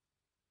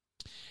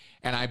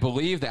 And I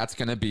believe that's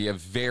going to be a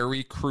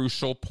very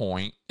crucial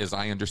point, as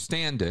I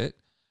understand it,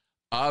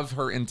 of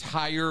her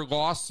entire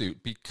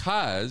lawsuit,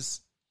 because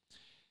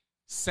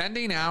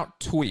sending out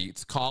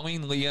tweets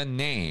calling Leah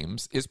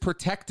names is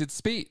protected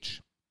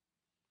speech.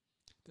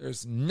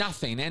 There's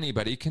nothing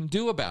anybody can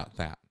do about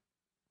that.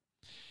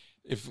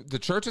 If the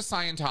Church of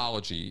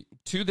Scientology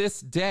to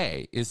this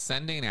day is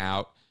sending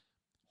out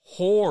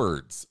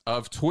hordes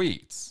of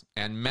tweets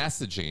and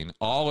messaging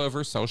all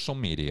over social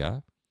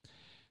media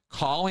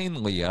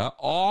calling Leah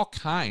all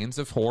kinds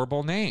of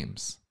horrible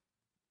names,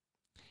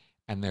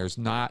 and there's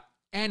not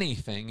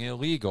anything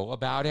illegal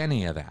about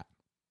any of that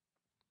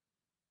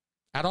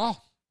at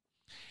all.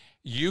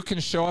 You can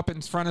show up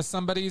in front of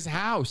somebody's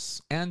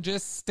house and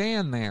just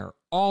stand there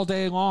all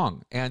day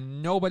long,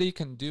 and nobody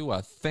can do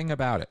a thing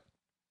about it.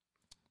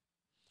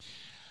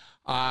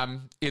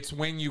 It's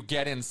when you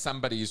get in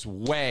somebody's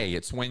way.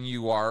 It's when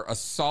you are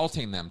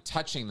assaulting them,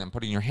 touching them,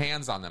 putting your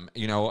hands on them,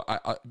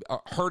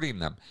 hurting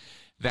them.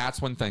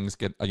 That's when things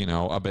get,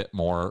 a bit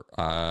more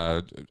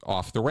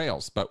off the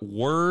rails. But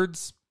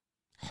words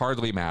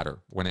hardly matter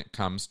when it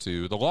comes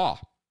to the law.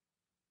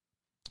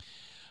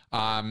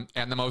 And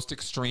the most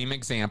extreme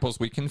examples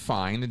we can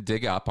find and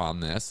dig up on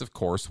this, of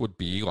course, would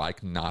be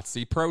like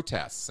Nazi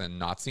protests and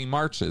Nazi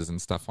marches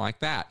and stuff like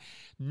that.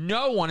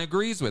 No one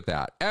agrees with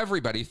that.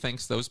 Everybody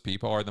thinks those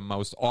people are the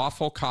most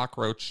awful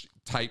cockroach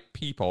type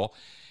people,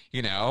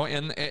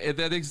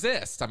 that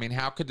exist. I mean,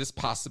 how could this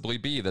possibly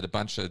be that a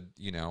bunch of,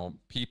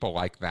 people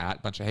like that,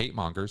 a bunch of hate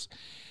mongers,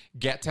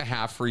 get to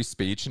have free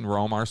speech and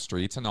roam our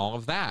streets and all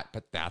of that?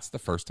 But that's the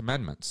First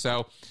Amendment.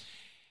 So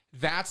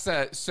that's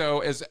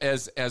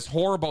as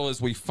horrible as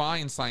we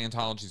find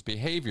Scientology's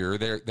behavior,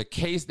 the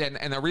case,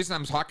 and the reason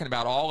I'm talking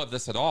about all of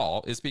this at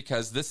all is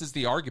because this is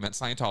the argument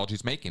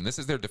Scientology's making. This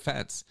is their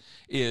defense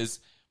is,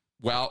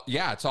 well,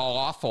 yeah, it's all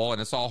awful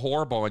and it's all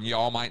horrible and you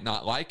all might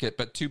not like it,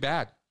 but too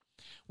bad.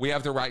 We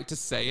have the right to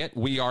say it.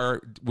 We are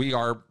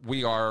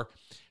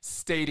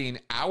stating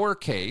our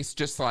case,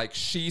 just like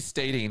she's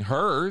stating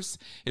hers.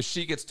 If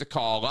she gets to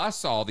call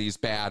us all these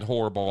bad,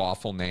 horrible,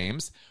 awful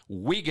names,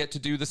 we get to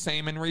do the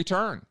same in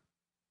return.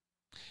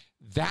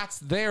 That's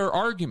their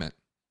argument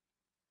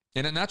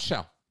in a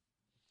nutshell.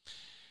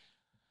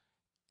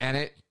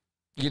 And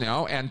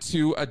and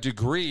to a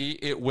degree,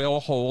 it will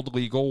hold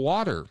legal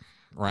water,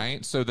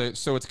 right? So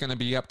it's going to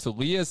be up to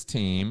Leah's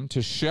team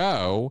to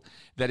show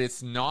that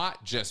it's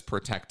not just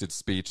protected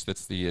speech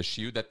that's the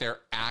issue, that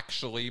they're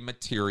actually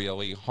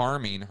materially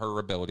harming her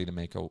ability to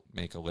make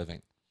a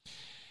living.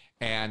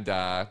 And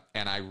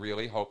I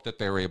really hope that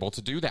they're able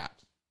to do that.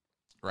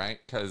 Right?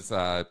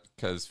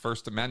 Because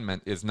First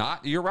Amendment is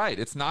not, you're right,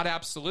 it's not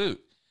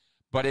absolute,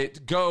 but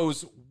it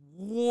goes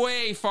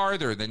way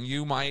farther than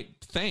you might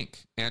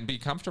think and be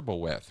comfortable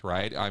with,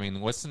 right? I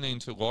mean, listening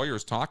to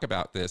lawyers talk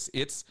about this,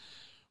 it's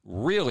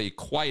really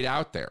quite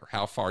out there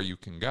how far you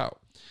can go.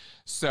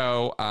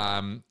 So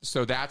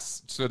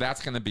that's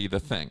going to be the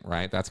thing,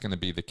 right? That's going to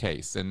be the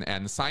case. And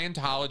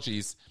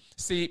Scientology's,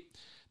 see,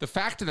 the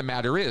fact of the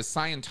matter is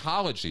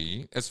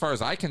Scientology, as far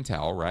as I can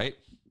tell, right,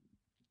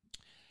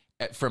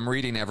 from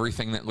reading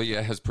everything that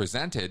Leah has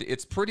presented,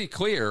 it's pretty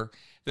clear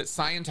that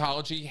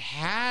Scientology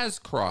has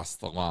crossed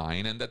the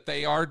line and that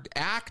they are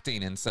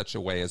acting in such a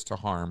way as to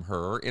harm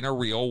her in a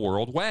real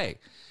world way.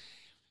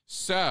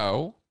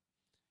 So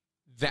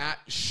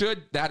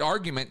that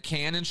argument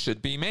can and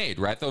should be made,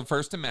 right? The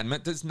First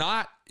Amendment does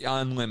not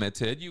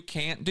unlimited. You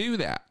can't do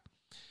that.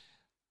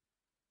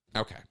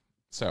 Okay,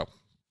 so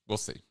we'll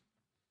see.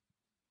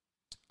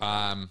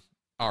 All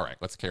right,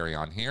 let's carry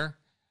on here.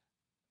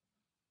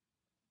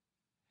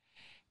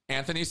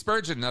 Anthony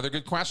Spurgeon, another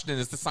good question.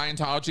 Is the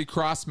Scientology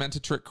cross meant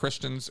to trick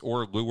Christians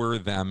or lure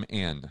them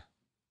in?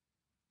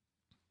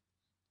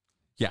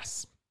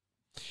 Yes.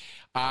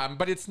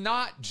 But it's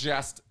not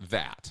just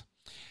that.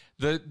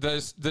 The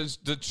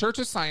Church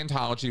of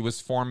Scientology was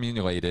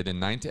formulated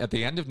at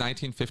the end of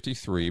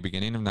 1953,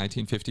 beginning of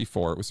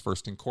 1954. It was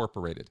first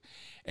incorporated.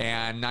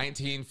 And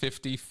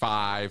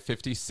 1955,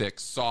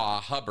 56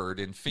 saw Hubbard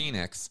in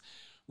Phoenix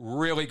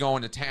really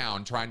going to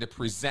town trying to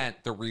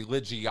present the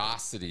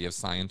religiosity of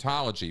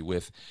Scientology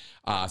with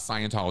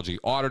Scientology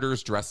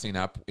auditors dressing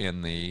up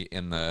in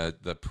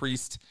the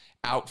priest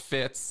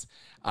outfits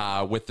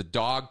with the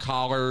dog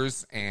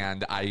collars.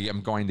 And I am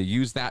going to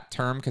use that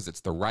term because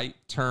it's the right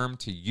term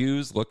to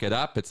use. Look it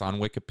up. It's on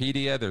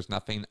Wikipedia. There's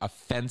nothing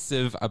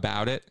offensive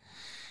about it.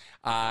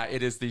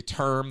 It is the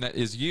term that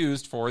is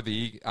used for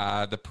the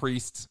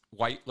priest's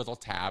white little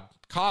tab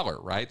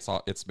collar, right?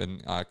 So it's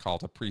been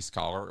called a priest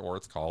collar, or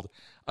it's called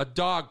a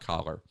dog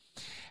collar.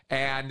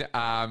 And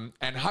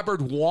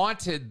Hubbard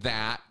wanted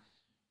that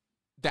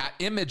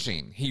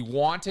imaging. He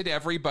wanted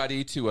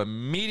everybody to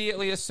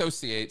immediately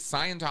associate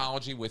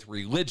Scientology with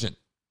religion.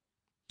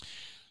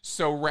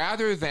 So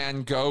rather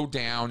than go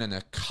down an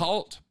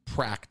occult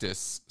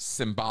practice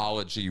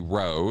symbology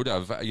road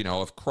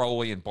of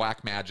Crowley and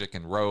black magic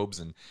and robes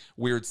and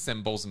weird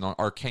symbols and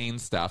arcane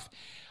stuff,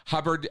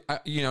 Hubbard,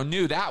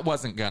 knew that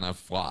wasn't going to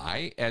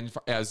fly. And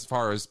as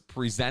far as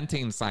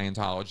presenting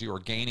Scientology or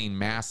gaining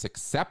mass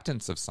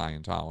acceptance of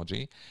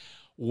Scientology,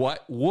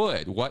 what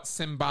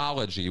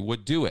symbology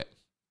would do it?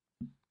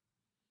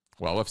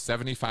 Well, if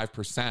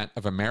 75%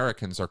 of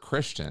Americans are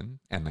Christian,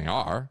 and they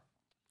are,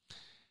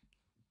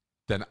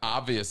 then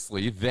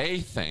obviously they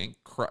think,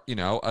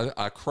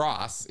 a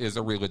cross is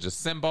a religious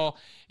symbol,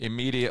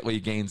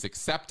 immediately gains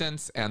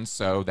acceptance, and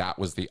so that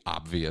was the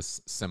obvious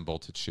symbol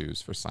to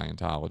choose for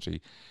Scientology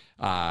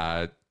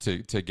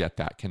to get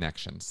that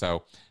connection.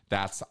 So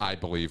that's, I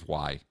believe,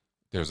 why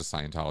there's a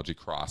Scientology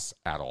cross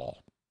at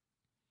all.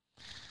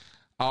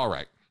 All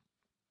right.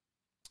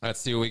 Let's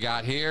see what we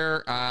got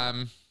here.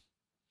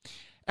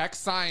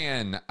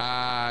 Xion,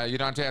 you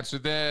don't have to answer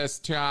this.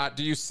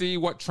 Do you see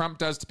what Trump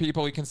does to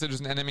people he considers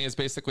an enemy as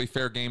basically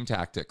fair game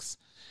tactics?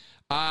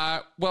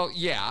 Well,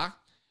 yeah,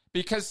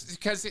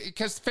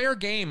 because fair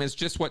game is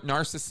just what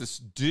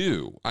narcissists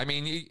do. I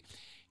mean,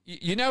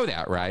 you know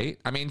that, right?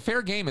 I mean,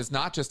 fair game is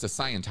not just a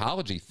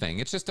Scientology thing.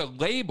 It's just a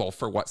label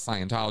for what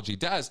Scientology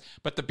does.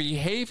 But the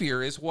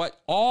behavior is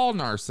what all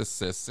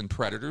narcissists and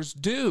predators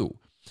do.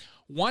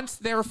 Once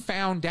they're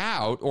found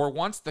out, or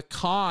once the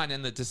con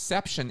and the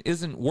deception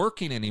isn't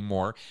working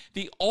anymore,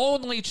 the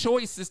only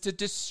choice is to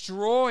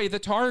destroy the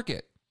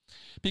target,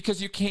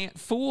 because you can't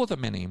fool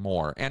them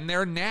anymore, and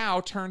they're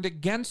now turned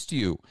against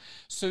you.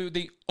 So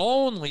the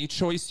only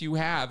choice you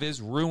have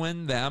is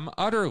ruin them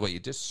utterly,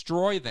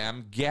 destroy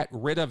them, get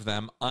rid of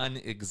them,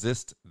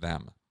 unexist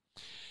them.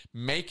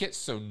 Make it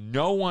so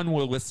no one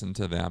will listen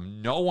to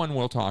them, no one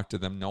will talk to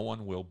them, no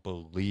one will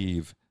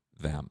believe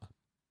them.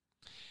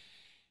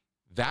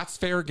 That's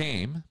fair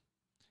game.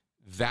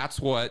 That's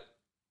what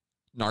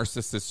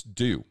narcissists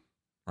do,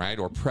 right?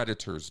 Or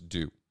predators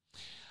do.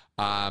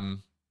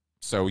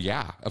 So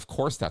yeah, of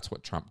course that's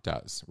what Trump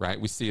does, right?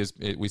 We see it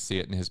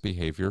in his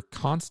behavior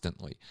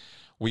constantly.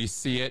 We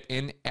see it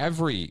in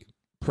every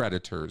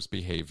predator's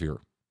behavior,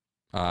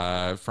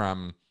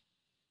 from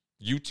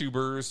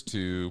YouTubers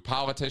to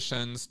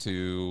politicians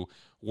to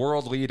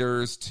world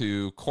leaders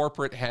to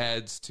corporate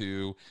heads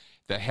to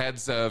the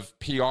heads of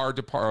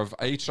of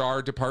HR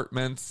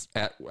departments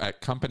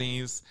at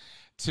companies,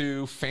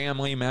 to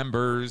family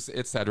members,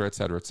 et cetera, et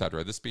cetera, et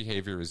cetera. This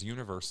behavior is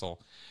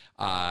universal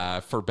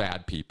for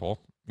bad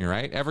people,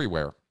 right?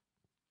 Everywhere.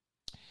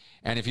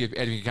 And if you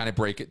kind of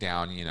break it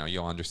down,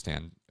 you'll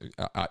understand.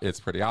 It's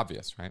pretty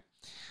obvious, right?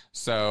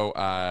 So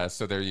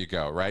there you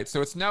go, right?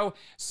 So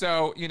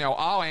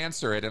I'll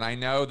answer it, and I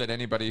know that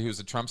anybody who's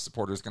a Trump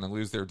supporter is going to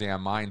lose their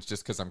damn minds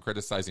just because I'm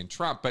criticizing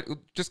Trump, but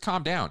just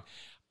calm down.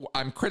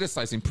 I'm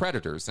criticizing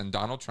predators, and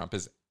Donald Trump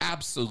is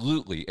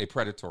absolutely a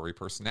predatory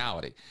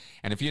personality.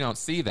 And if you don't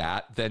see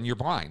that, then you're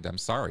blind. I'm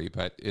sorry,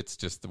 but it's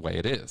just the way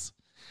it is.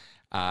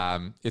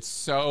 It's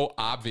so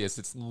obvious.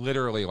 It's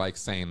literally like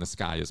saying the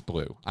sky is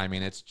blue. I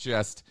mean, it's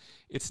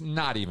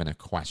not even a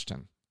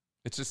question.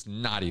 It's just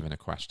not even a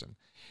question.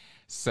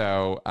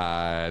 So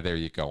there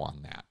you go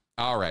on that.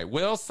 All right.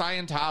 Will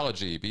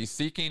Scientology be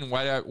seeking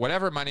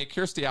whatever money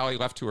Kirstie Alley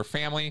left to her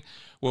family?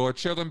 Will her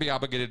children be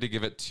obligated to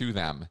give it to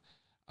them?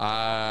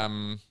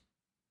 Okay.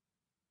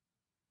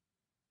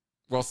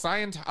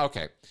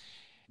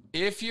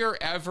 If you're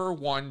ever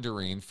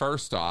wondering,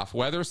 first off,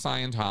 whether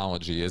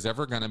Scientology is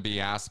ever going to be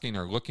asking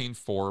or looking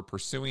for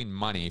pursuing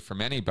money from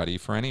anybody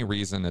for any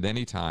reason at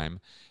any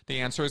time,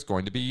 the answer is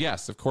going to be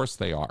yes. Of course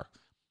they are.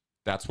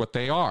 That's what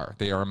they are.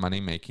 They are a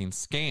money-making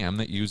scam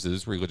that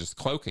uses religious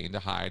cloaking to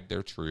hide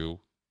their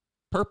true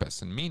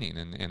purpose and meaning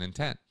and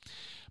intent.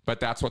 But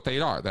that's what they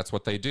are. That's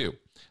what they do.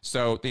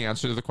 So the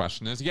answer to the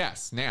question is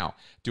yes. Now,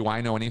 do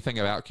I know anything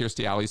about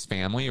Kirstie Alley's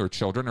family or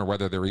children, or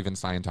whether they're even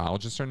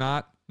Scientologists or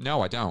not?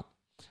 No, I don't.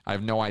 I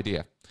have no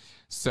idea.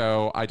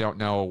 So I don't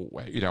know,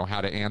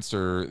 how to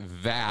answer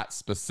that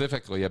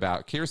specifically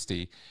about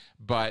Kirstie,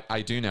 but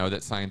I do know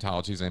that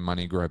Scientology is a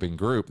money-grubbing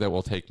group that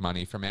will take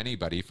money from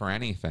anybody for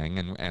anything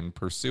and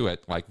pursue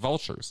it like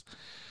vultures.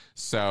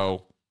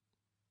 So,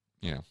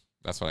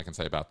 that's what I can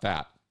say about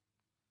that.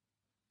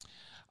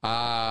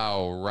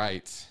 All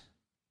right.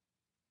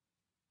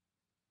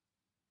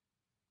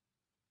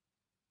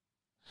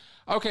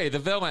 Okay, the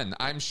villain.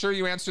 I'm sure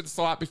you answered this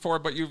a lot before,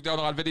 but you've done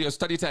a lot of videos.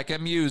 Study Tech,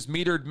 MUs,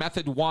 metered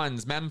method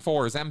 1s,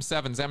 MEM4s,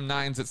 M7s,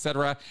 M9s,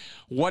 etc.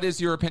 What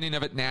is your opinion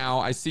of it now?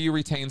 I see you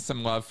retain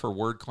some love for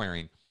word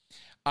clearing.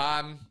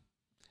 How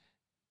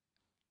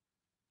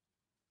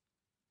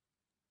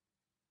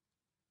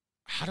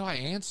do I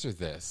answer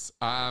this?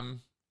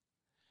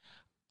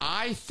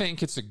 I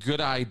think it's a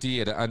good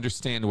idea to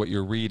understand what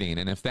you're reading.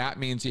 And if that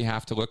means you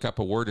have to look up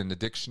a word in the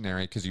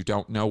dictionary because you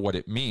don't know what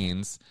it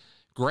means,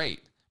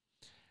 great.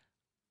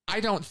 I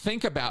don't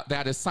think about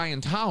that as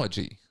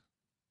Scientology.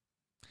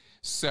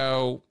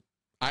 So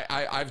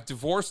I've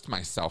divorced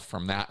myself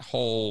from that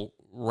whole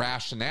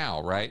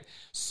rationale, right?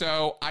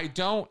 So I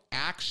don't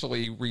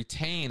actually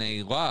retain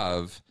a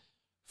love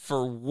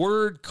for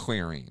word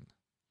clearing.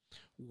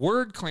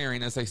 Word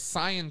clearing is a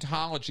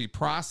Scientology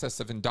process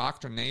of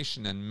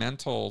indoctrination and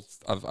mental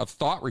of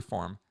thought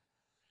reform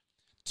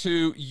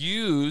to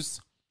use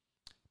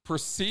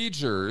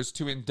procedures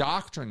to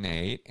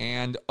indoctrinate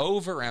and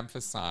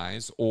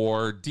overemphasize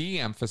or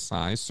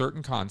de-emphasize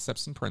certain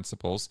concepts and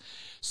principles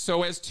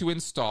so as to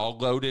install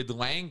loaded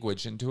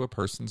language into a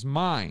person's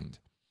mind.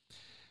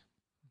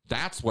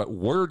 That's what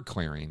word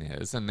clearing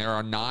is, and there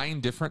are 9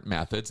 different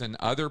methods and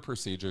other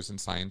procedures in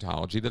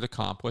Scientology that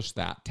accomplish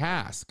that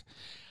task.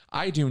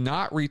 I do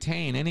not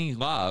retain any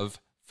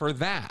love for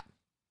that.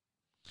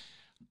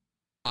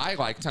 I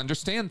like to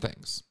understand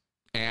things,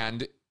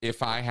 and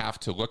if I have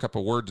to look up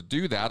a word to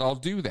do that, I'll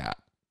do that.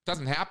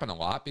 Doesn't happen a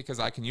lot because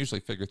I can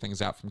usually figure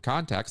things out from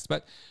context,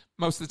 but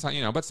most of the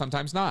time, but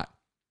sometimes not.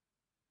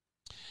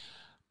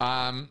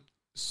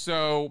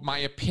 So my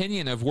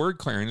opinion of word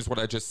clearing is what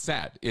I just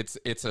said.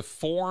 It's a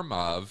form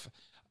of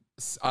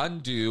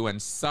undue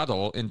and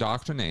subtle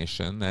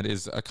indoctrination that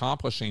is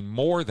accomplishing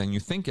more than you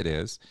think it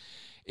is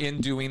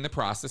in doing the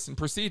process and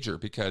procedure,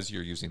 because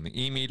you're using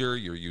the e-meter,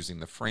 you're using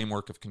the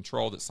framework of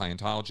control that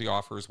Scientology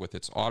offers with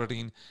its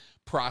auditing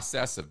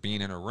process of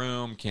being in a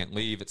room, can't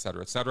leave, et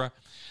cetera, et cetera.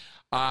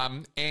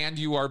 And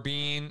you are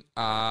being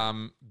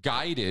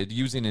guided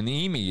using an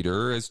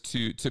e-meter as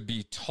to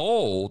be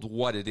told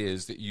what it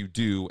is that you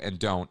do and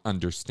don't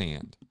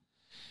understand.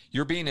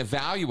 You're being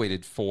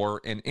evaluated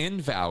for and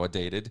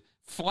invalidated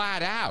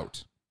flat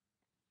out.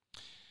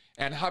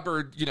 And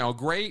Hubbard,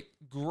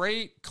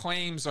 great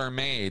claims are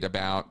made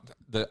about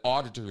the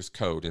auditor's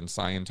code in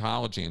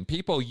Scientology. And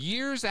people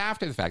years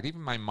after the fact,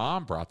 even my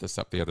mom brought this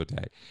up the other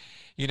day,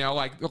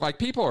 like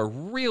people are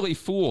really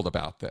fooled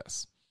about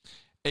this.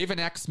 Even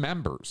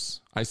ex-members,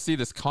 I see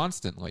this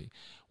constantly,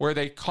 where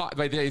they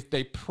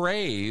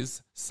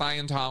praise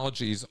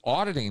Scientology's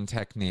auditing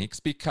techniques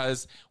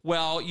because,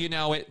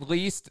 at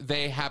least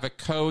they have a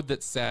code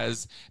that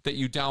says that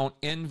you don't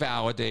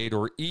invalidate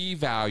or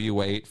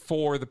evaluate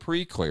for the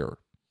pre-clear.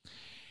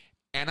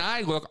 And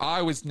I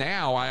always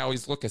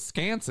look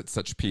askance at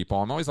such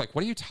people. I'm always like,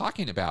 what are you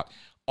talking about?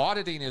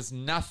 Auditing is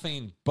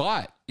nothing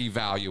but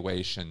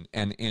evaluation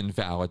and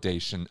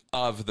invalidation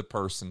of the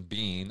person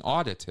being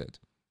audited.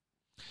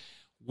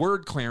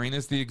 Word clearing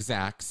is the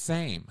exact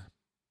same.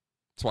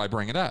 That's why I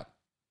bring it up.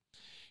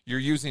 You're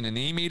using an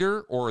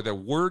e-meter or the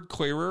word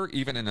clearer,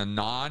 even in a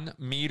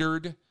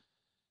non-metered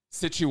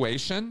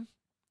situation,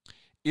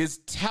 is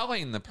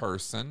telling the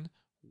person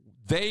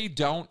they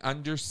don't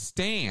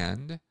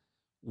understand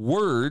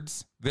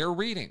words they're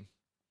reading,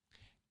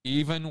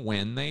 even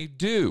when they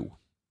do.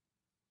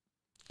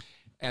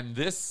 And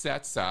this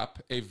sets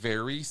up a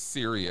very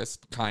serious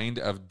kind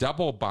of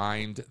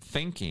double-bind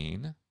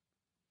thinking.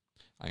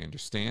 I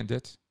understand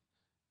it.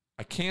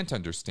 I can't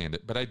understand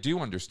it, but I do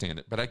understand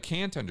it. But I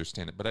can't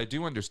understand it, but I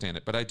do understand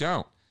it, but I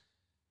don't.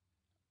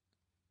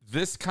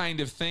 This kind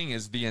of thing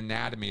is the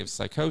anatomy of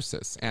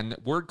psychosis. And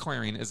word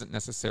clearing isn't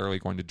necessarily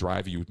going to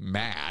drive you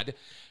mad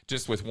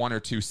just with 1 or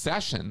 2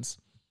 sessions.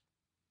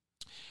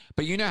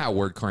 But you know how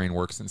word clearing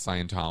works in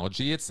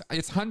Scientology.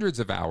 It's hundreds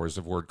of hours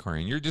of word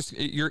clearing.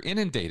 You're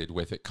inundated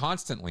with it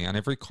constantly on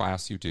every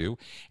class you do.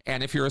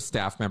 And if you're a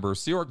staff member or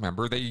Sea Org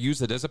member, they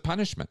use it as a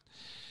punishment.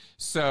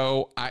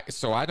 So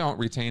I don't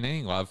retain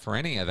any love for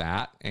any of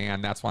that,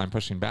 and that's why I'm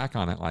pushing back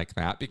on it like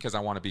that, because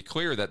I want to be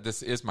clear that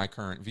this is my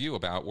current view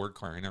about word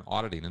clearing and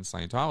auditing in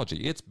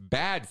Scientology. It's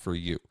bad for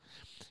you.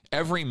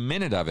 Every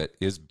minute of it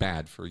is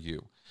bad for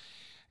you.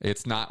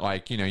 It's not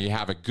like, you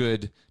have a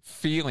good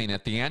feeling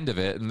at the end of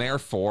it, and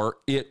therefore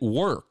it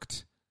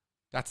worked.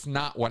 That's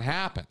not what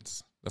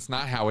happens. That's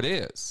not how it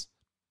is.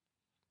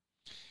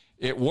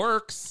 It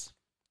works,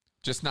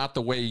 just not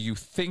the way you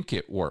think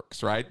it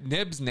works, right?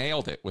 Nibs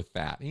nailed it with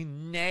that. He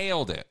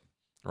nailed it,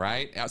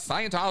 right?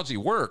 Scientology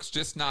works,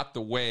 just not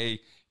the way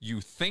you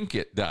think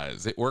it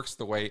does. It works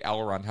the way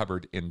L. Ron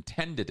Hubbard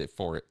intended it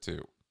for it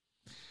to.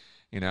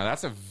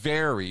 That's a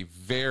very,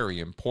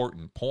 very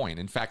important point.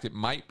 In fact, it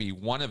might be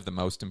one of the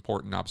most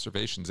important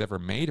observations ever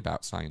made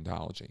about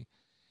Scientology.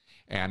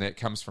 And it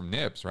comes from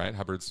Nibs, right?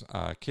 Hubbard's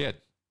kid.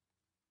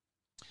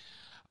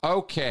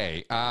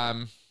 Okay.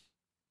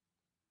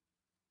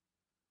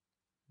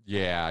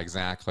 Yeah,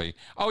 exactly.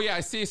 Oh, yeah, I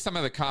see some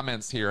of the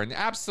comments here. And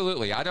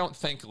absolutely, I don't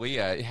think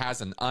Leah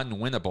has an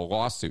unwinnable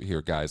lawsuit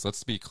here, guys.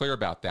 Let's be clear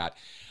about that.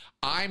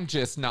 I'm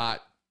just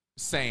not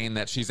saying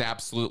that she's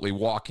absolutely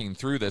walking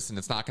through this and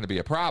it's not going to be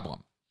a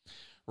problem,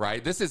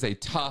 right? This is a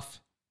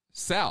tough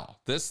sell.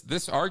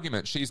 This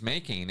argument she's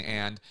making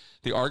and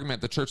the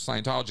argument the Church of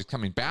Scientology is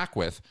coming back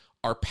with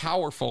are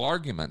powerful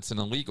arguments in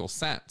a legal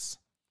sense.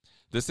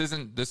 This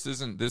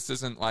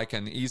isn't like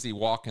an easy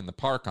walk in the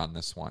park on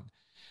this one.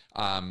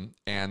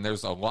 And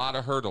there's a lot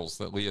of hurdles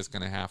that Leah's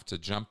going to have to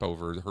jump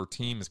over. Her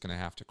team is going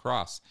to have to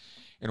cross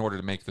in order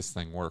to make this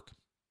thing work.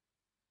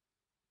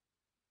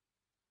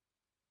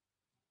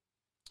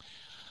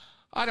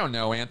 I don't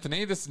know,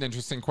 Anthony. This is an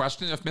interesting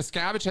question. If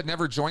Miscavige had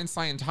never joined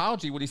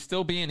Scientology, would he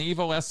still be an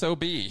evil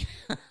SOB?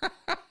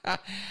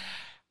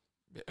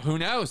 Who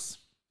knows,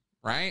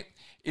 right?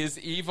 Is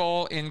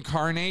evil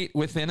incarnate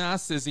within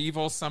us? Is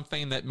evil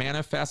something that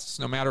manifests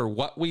no matter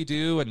what we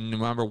do and no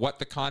matter what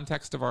the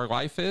context of our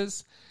life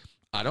is?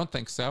 I don't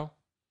think so.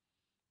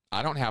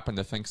 I don't happen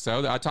to think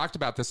so. I talked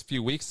about this a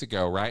few weeks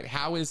ago, right?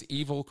 How is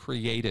evil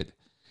created?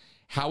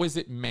 How is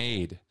it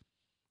made?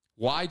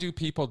 Why do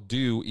people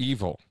do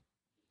evil?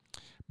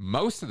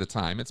 Most of the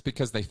time, it's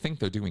because they think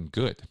they're doing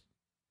good.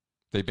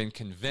 They've been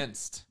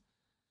convinced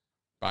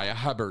by a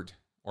Hubbard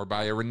or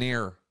by a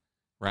Rainier,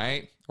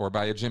 right? Or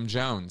by a Jim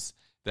Jones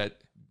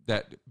that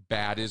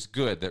bad is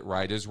good, that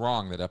right is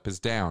wrong, that up is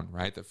down,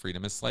 right? That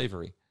freedom is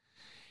slavery.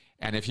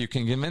 And if you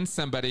can convince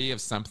somebody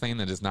of something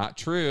that is not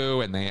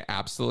true and they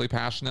absolutely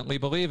passionately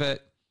believe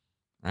it,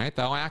 right,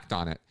 they'll act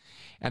on it.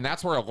 And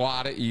that's where a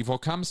lot of evil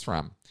comes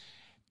from.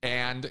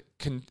 And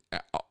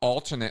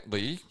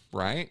alternately,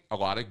 right, a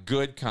lot of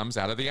good comes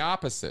out of the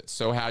opposite.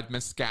 So had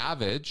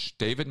Miscavige,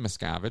 David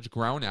Miscavige,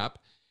 grown up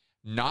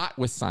not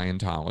with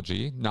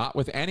Scientology, not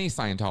with any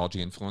Scientology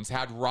influence,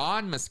 had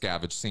Ron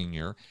Miscavige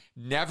Sr.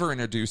 never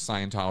introduced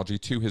Scientology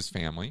to his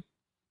family,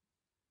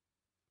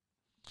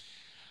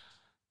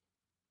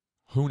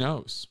 who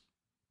knows?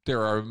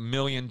 There are a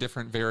million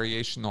different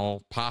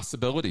variational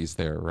possibilities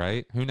there,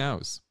 right? Who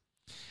knows?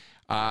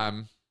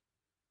 The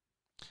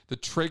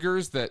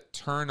triggers that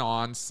turn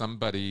on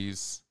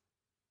somebody's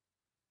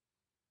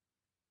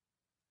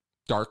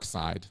dark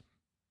side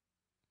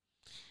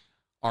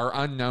are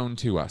unknown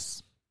to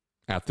us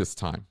at this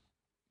time.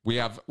 We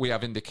have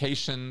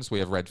indications, we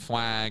have red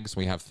flags,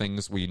 we have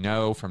things we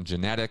know from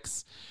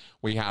genetics,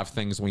 we have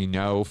things we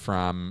know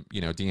from,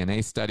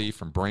 DNA study,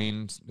 from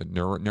brain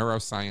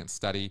neuroscience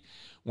study.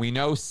 We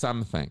know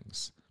some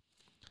things,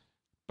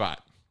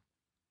 but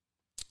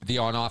the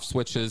on-off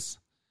switches,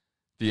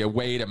 the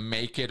way to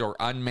make it or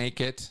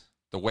unmake it,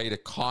 the way to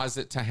cause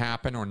it to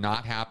happen or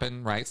not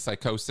happen, right?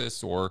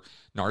 Psychosis or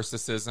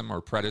narcissism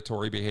or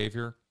predatory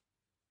behavior,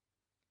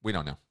 we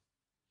don't know.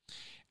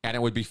 And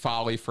it would be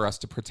folly for us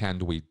to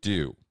pretend we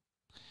do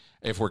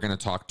if we're going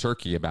to talk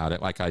turkey about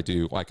it like I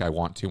do, like I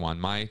want to on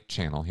my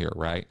channel here,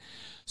 right?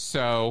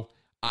 So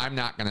I'm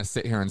not going to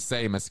sit here and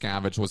say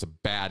Miscavige was a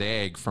bad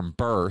egg from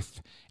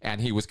birth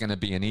and he was going to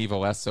be an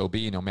evil SOB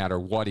no matter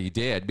what he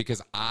did,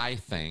 because I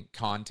think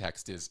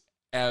context is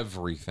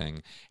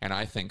everything. And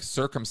I think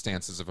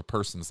circumstances of a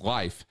person's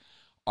life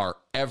are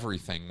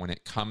everything when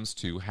it comes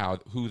to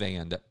who they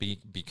end up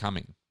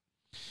becoming.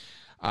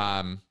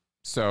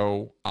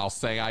 So I'll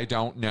say I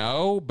don't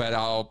know, but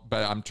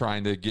I'm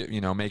trying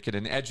to make it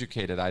an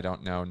educated I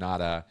don't know,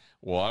 not a,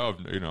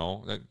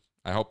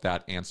 I hope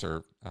that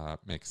answer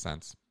makes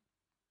sense.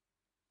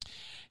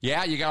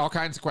 Yeah, you got all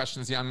kinds of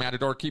questions, young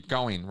Matador. Keep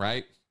going,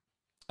 right?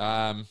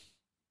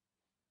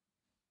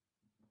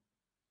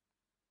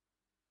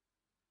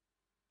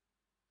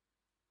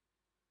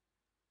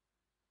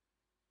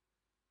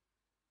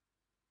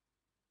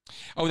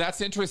 Oh,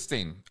 that's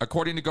interesting.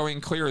 According to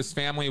Going Clear, his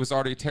family was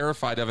already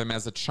terrified of him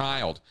as a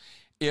child.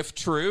 If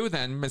true,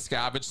 then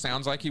Miscavige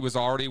sounds like he was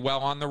already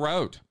well on the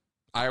road.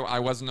 I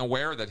wasn't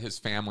aware that his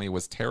family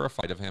was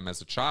terrified of him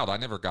as a child. I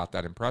never got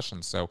that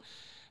impression. So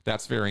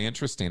that's very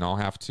interesting. I'll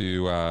have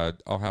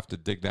to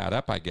dig that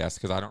up, I guess,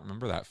 because I don't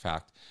remember that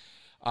fact.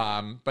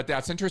 But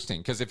that's interesting,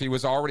 because if he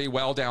was already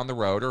well down the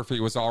road, or if he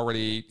was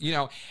already,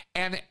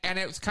 and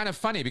it was kind of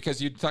funny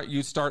because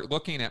you'd start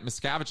looking at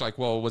Miscavige like,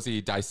 well, was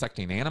he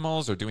dissecting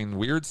animals or doing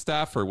weird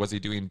stuff, or was he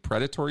doing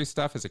predatory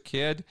stuff as a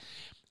kid?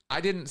 I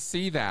didn't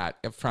see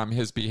that from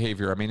his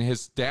behavior. I mean,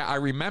 his dad, I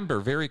remember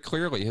very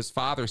clearly his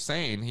father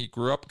saying he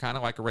grew up kind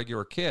of like a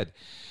regular kid.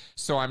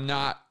 So I'm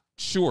not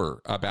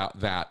sure about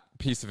that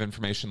piece of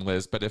information,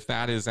 Liz, but if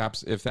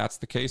that's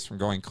the case from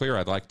Going Clear,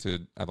 I'd like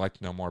to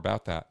know more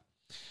about that.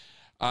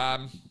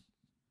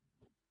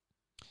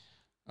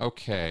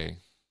 Okay.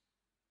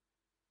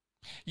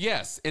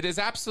 Yes, it is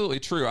absolutely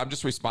true. I'm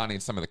just responding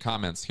to some of the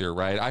comments here,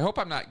 right? I hope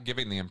I'm not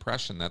giving the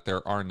impression that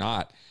there are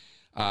not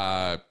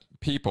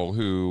people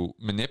who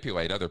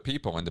manipulate other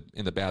people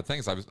into bad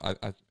things.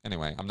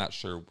 Anyway, I'm not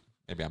sure.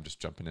 Maybe I'm just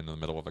jumping into the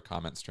middle of a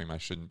comment stream I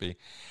shouldn't be.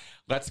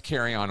 Let's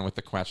carry on with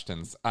the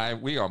questions.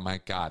 Oh my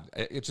God,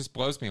 it just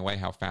blows me away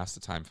how fast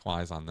the time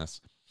flies on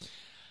this.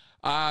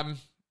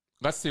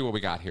 Let's see what we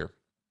got here.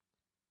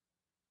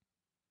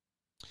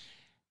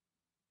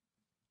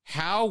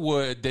 How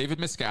would David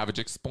Miscavige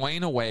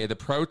explain away the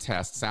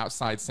protests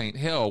outside St.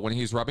 Hill when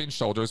he's rubbing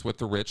shoulders with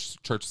the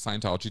rich Church of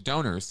Scientology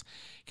donors?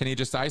 Can he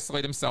just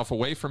isolate himself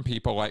away from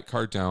people like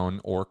Cardone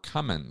or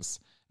Cummins?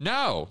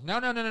 No.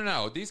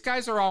 These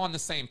guys are all on the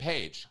same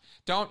page.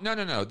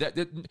 No.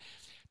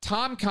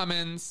 Tom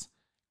Cummins,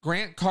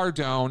 Grant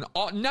Cardone,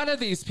 none of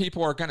these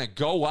people are going to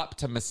go up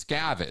to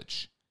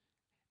Miscavige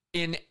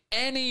in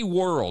any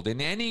world,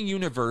 in any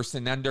universe,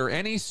 and under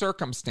any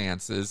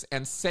circumstances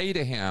and say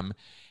to him,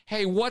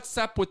 hey, what's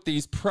up with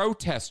these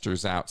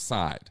protesters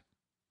outside?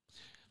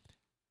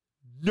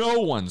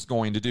 No one's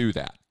going to do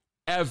that,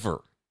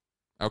 ever.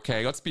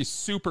 Okay, let's be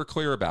super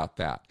clear about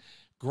that.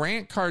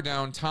 Grant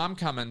Cardone, Tom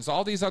Cummins,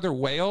 all these other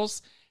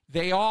whales,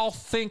 they all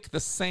think the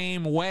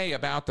same way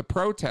about the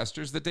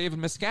protesters that David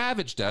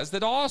Miscavige does,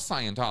 that all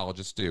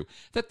Scientologists do,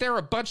 that they're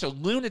a bunch of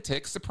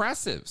lunatic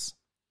suppressives.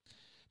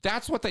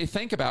 That's what they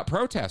think about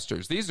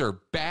protesters. These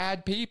are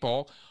bad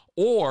people,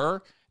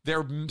 or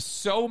they're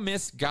so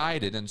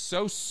misguided and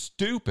so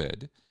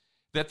stupid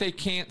that they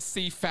can't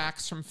see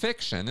facts from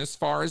fiction as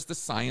far as the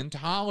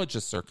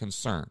Scientologists are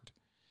concerned.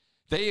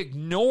 They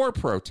ignore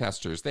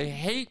protesters. They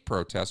hate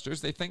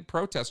protesters. They think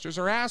protesters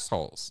are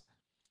assholes.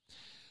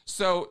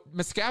 So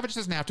Miscavige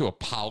doesn't have to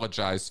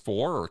apologize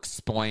for or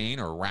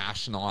explain or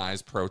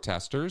rationalize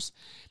protesters.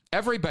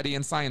 Everybody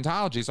in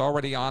Scientology is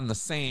already on the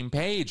same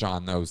page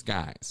on those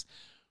guys.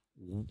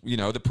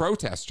 The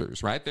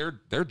protesters, right?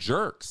 They're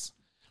jerks.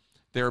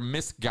 They're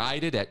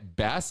misguided at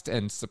best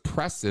and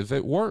suppressive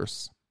at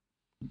worst.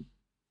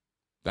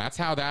 That's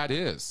how that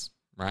is,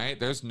 right?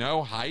 There's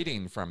no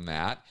hiding from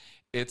that.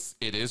 It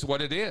is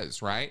what it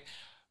is, right?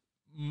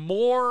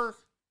 More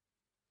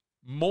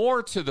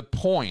more to the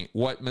point,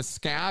 what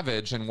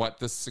Miscavige and what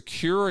the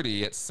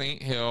security at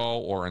St.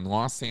 Hill or in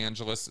Los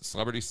Angeles at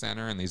Celebrity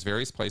Center and these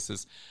various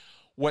places,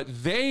 what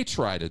they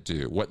try to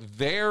do, what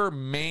their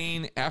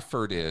main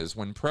effort is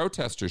when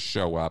protesters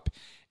show up,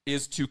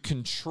 is to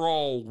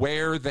control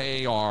where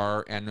they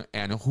are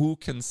and who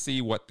can see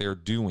what they're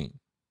doing.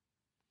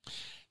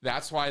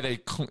 That's why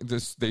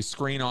they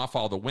screen off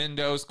all the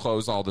windows,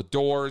 close all the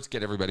doors,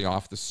 get everybody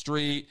off the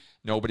street.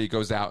 Nobody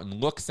goes out and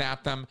looks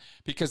at them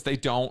because they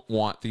don't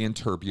want the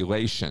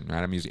interbulation,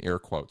 right? I'm using air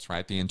quotes,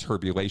 right? The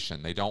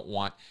interbulation. They don't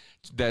want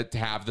to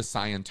have the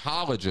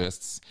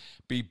Scientologists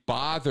be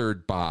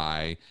bothered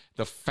by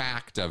the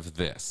fact of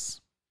this.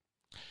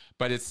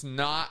 But it's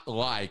not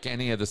like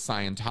any of the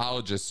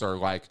Scientologists are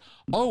like,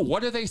 oh,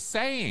 what are they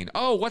saying?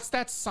 Oh, what's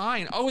that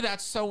sign? Oh,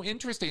 that's so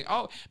interesting.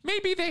 Oh,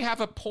 maybe they have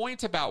a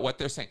point about what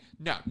they're saying.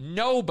 No,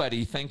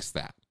 nobody thinks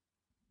that.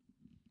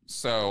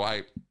 So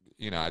I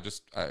don't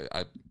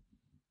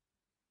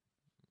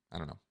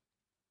know.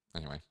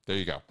 Anyway, there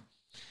you go.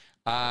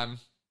 Are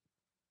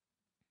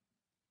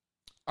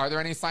there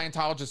any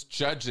Scientologist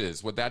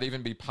judges? Would that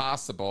even be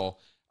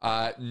possible?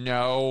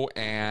 No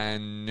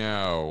and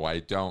no. I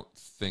don't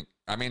think.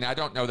 I mean, I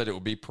don't know that it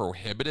would be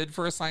prohibited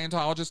for a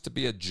Scientologist to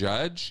be a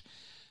judge,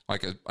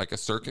 like a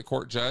circuit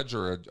court judge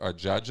or a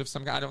judge of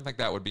some kind. I don't think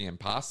that would be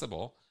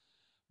impossible,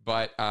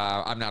 but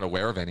I'm not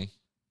aware of any.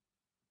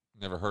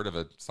 Never heard of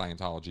a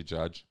Scientology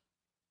judge.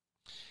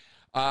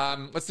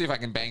 Let's see if I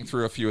can bang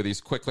through a few of these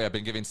quickly. I've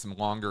been giving some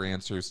longer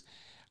answers.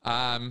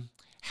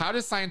 How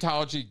does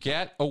Scientology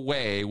get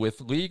away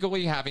with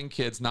legally having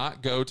kids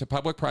not go to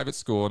public-private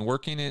school and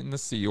working in the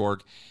Sea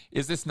Org?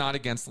 Is this not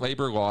against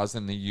labor laws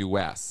in the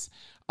U.S.?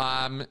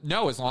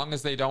 No, as long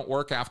as they don't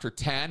work after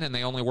 10 and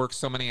they only work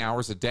so many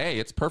hours a day,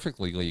 it's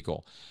perfectly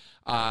legal.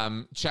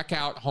 Check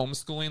out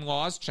homeschooling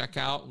laws, check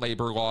out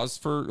labor laws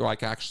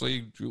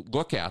actually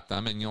look at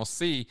them, and you'll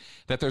see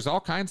that there's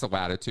all kinds of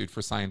latitude for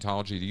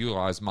Scientology to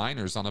utilize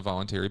minors on a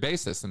voluntary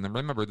basis. And then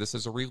remember, this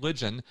is a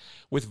religion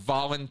with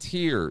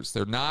volunteers.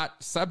 They're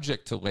not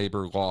subject to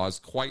labor laws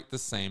quite the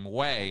same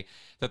way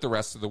that the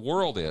rest of the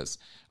world is,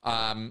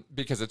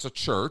 because it's a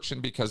church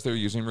and because they're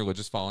using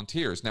religious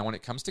volunteers. Now, when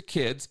it comes to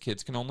kids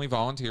can only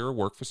volunteer or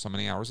work for so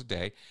many hours a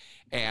day.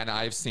 And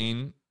I've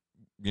seen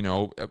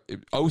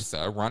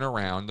OSA run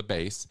around the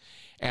base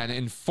and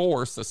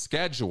enforce a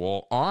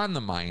schedule on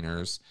the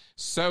minors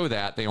so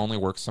that they only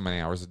work so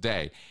many hours a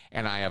day.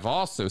 And I have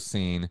also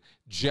seen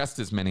just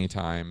as many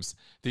times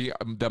the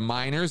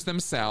minors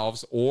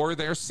themselves or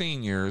their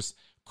seniors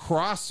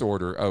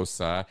cross-order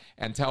OSA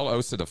and tell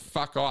OSA to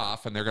fuck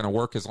off, and they're going to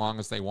work as long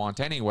as they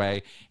want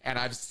anyway. And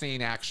I've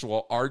seen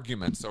actual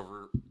arguments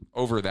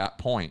over that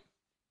point.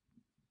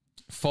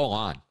 Full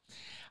on.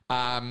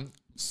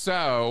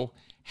 So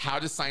how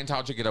does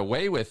Scientology get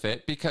away with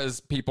it? Because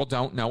people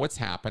don't know what's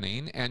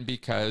happening, and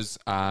because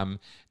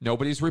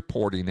nobody's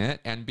reporting it,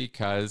 and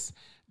because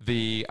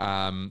the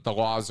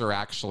laws are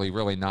actually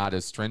really not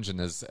as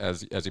stringent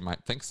as you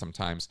might think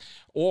sometimes.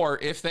 Or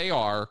if they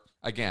are,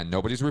 again,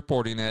 nobody's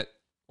reporting it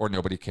or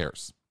nobody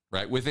cares,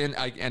 right?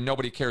 And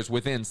nobody cares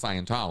within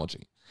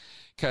Scientology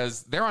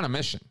because they're on a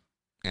mission.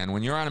 And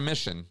when you're on a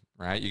mission,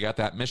 right, you got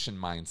that mission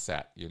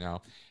mindset,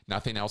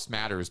 nothing else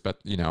matters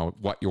but,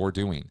 what you're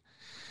doing.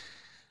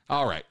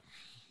 All right.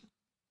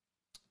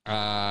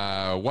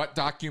 What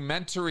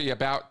documentary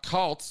about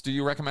cults do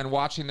you recommend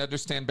watching to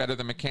understand better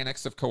the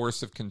mechanics of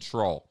coercive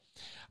control?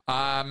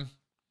 My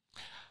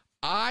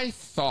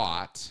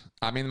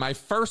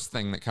first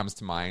thing that comes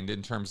to mind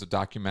in terms of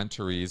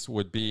documentaries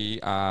would be,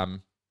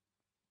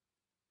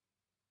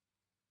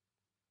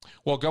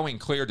 Going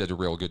Clear did a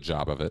real good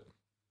job of it.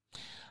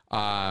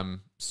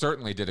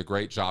 Certainly did a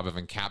great job of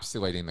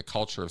encapsulating the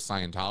culture of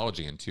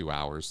Scientology in 2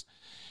 hours.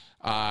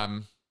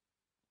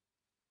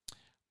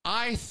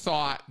 I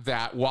thought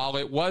that while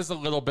it was a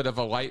little bit of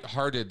a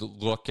lighthearted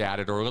look at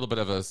it, or a little bit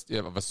of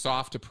a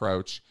soft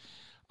approach,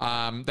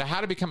 the How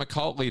to Become a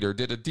Cult Leader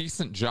did a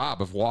decent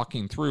job of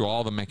walking through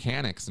all the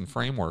mechanics and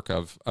framework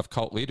of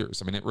cult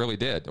leaders. I mean, it really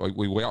did.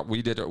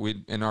 We did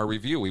in our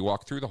review, we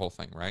walked through the whole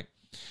thing, right?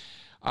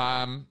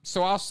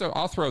 So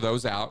I'll throw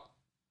those out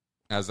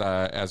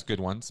as good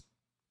ones.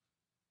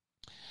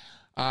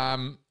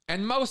 And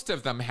most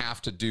of them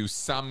have to do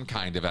some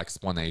kind of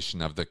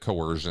explanation of the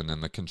coercion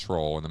and the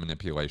control and the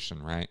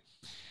manipulation, right?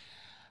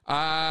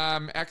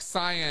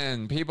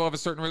 Ex-Cyan, people of a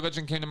certain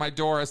religion came to my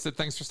door. I said,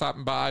 thanks for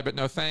stopping by, but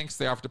no thanks.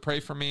 They offered to pray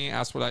for me,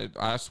 asked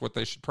what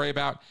they should pray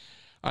about.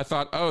 I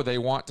thought, oh, they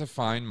want to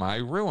find my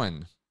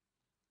ruin.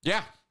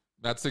 Yeah,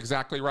 that's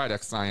exactly right,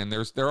 Ex-Cyan.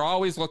 They're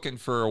always looking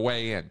for a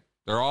way in.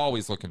 They're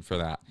always looking for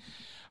that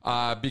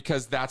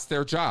because that's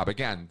their job.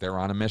 Again, they're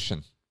on a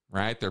mission,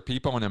 right? They're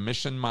people in a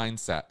mission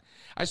mindset.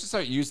 I should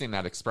start using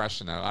that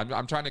expression.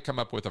 I'm trying to come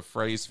up with a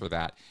phrase for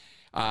that.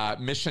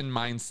 Mission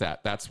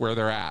mindset. That's where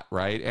they're at,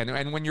 right?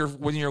 And when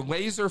you're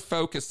laser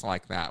focused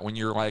like that, when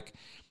you're like,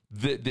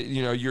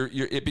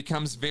 it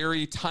becomes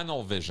very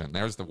tunnel vision.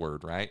 There's the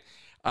word, right?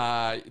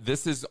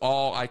 This is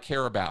all I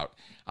care about.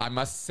 I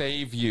must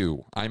save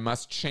you. I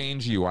must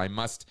change you. I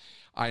must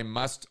I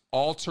must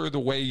alter the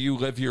way you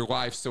live your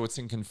life so it's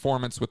in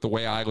conformance with the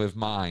way I live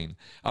mine.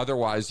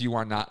 Otherwise, you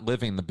are not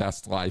living the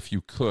best life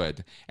you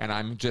could. And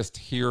I'm just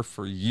here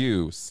for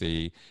you,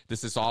 see?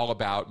 This is all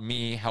about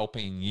me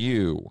helping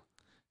you,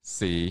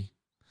 see?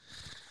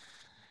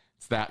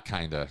 It's that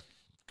kind of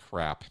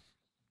crap.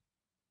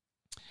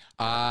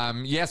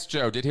 Yes,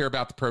 Joe, did hear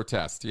about the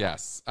protest.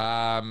 Yes.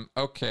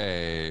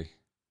 Okay.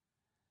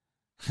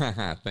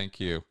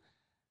 Thank you.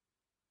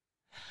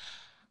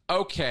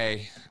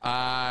 Okay,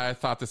 I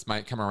thought this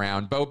might come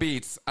around. Bo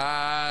Beats,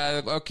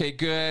 okay,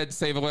 good.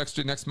 Save a little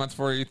extra next month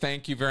for you.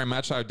 Thank you very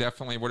much. I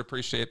definitely would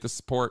appreciate the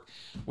support.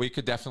 We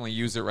could definitely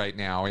use it right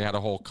now. We had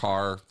a whole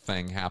car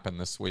thing happen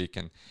this week,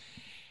 and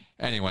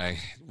anyway,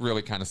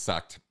 really kind of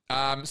sucked.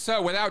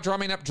 So without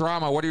drumming up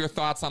drama, what are your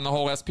thoughts on the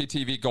whole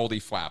SPTV Goldie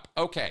flap?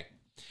 Okay,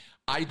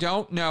 I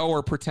don't know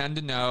or pretend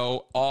to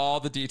know all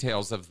the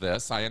details of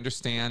this. I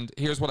understand.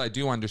 Here's what I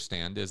do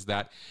understand is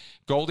that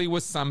Goldie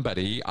was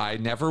somebody I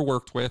never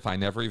worked with, I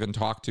never even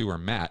talked to or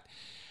met,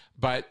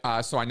 but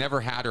so I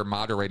never had her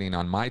moderating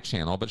on my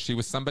channel, but she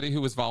was somebody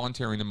who was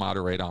volunteering to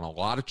moderate on a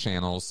lot of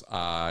channels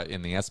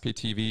in the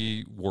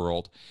SPTV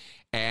world,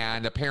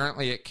 and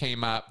apparently it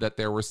came up that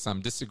there were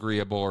some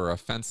disagreeable or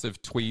offensive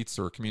tweets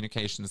or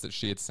communications that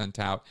she had sent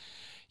out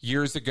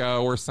years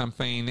ago or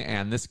something,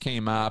 and this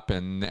came up,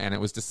 and it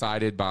was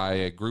decided by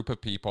a group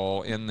of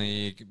people in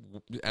the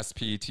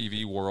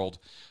SPTV world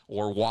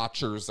or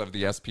watchers of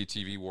the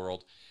SPTV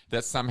world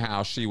that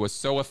somehow she was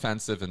so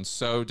offensive and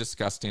so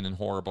disgusting and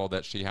horrible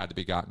that she had to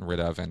be gotten rid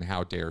of, and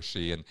how dare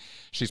she, and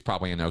she's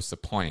probably a no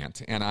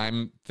supplant. And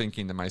I'm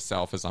thinking to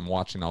myself as I'm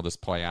watching all this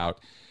play out,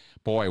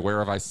 boy, where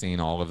have I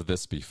seen all of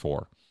this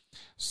before?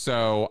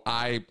 So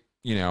I'm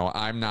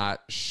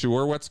not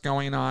sure what's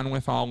going on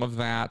with all of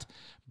that,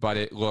 but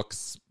it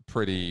looks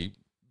pretty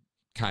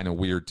kind of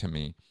weird to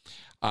me.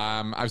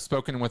 I've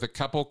spoken with a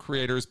couple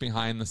creators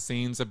behind the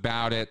scenes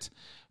about it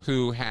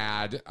who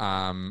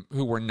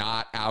were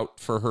not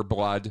out for her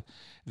blood.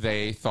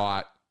 They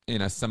thought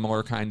in a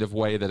similar kind of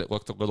way that it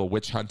looked a little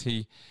witch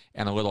hunty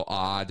and a little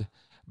odd.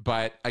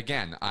 But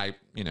again, I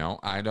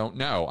don't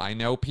know. I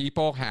know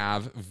people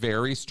have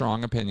very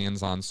strong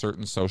opinions on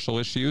certain social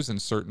issues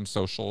and certain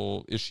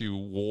social issue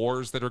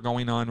wars that are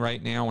going on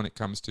right now when it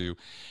comes to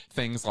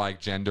things like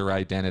gender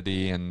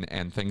identity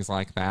and things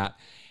like that.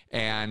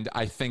 And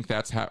I think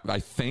that's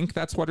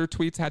what her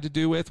tweets had to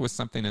do with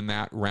something in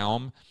that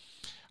realm.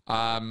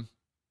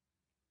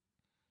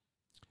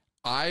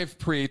 I've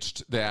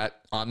preached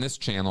that on this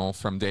channel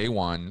from day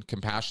one,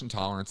 compassion,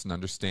 tolerance, and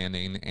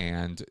understanding,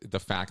 and the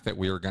fact that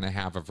we are going to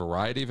have a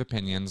variety of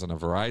opinions on a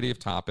variety of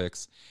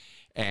topics,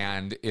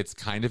 and it's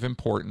kind of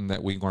important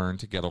that we learn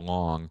to get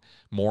along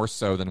more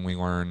so than we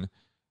learn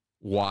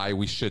why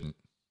we shouldn't.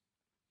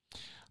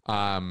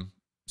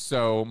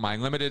 So my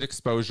limited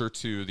exposure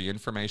to the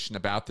information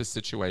about this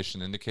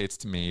situation indicates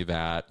to me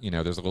that,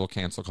 there's a little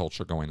cancel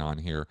culture going on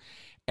here.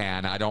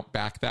 And I don't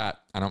back that.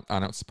 I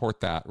don't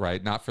support that,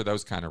 right? Not for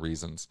those kind of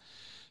reasons.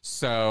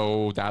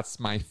 So that's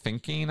my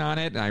thinking on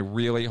it. And I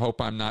really hope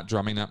I'm not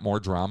drumming up more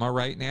drama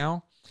right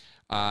now.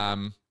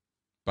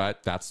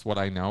 But that's what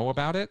I know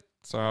about it.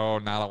 So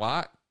not a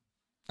lot.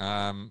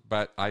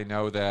 But I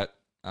know that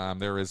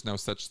there is no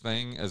such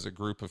thing as a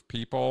group of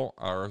people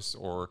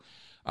or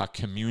a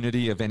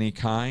community of any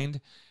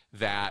kind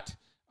that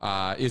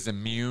is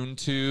immune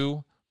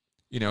to,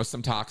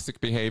 some toxic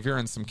behavior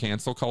and some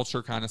cancel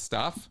culture kind of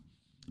stuff.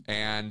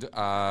 And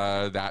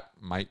that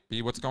might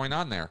be what's going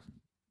on there.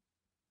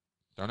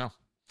 Don't know.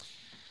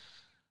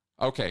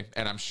 Okay,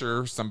 and I'm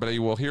sure somebody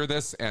will hear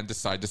this and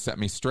decide to set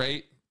me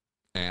straight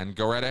and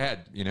go right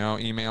ahead.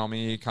 Email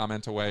me,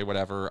 comment away,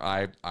 whatever.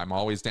 I'm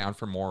always down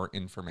for more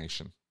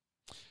information.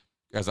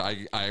 As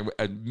I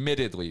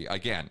admittedly,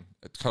 again,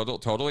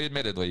 totally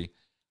admittedly,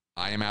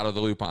 I am out of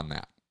the loop on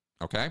that.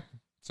 Okay?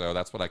 So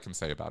that's what I can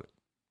say about it.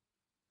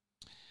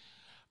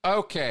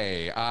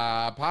 Okay,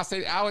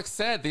 Apostate Alex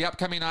said the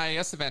upcoming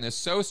IAS event is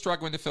so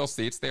struggling to fill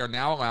seats, they are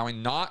now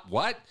allowing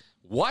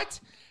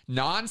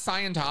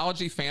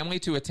non-Scientology family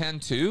to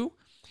attend too?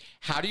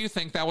 How do you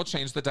think that will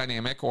change the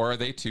dynamic, or are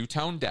they too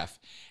tone deaf?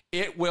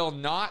 It will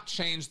not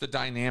change the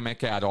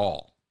dynamic at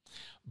all,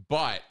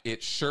 but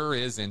it sure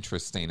is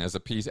interesting as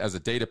a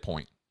data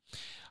point.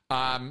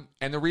 And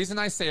the reason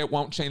I say it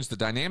won't change the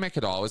dynamic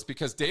at all is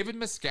because David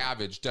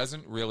Miscavige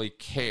doesn't really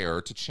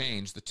care to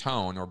change the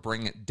tone or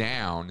bring it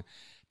down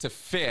to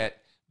fit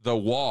the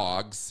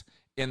wogs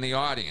in the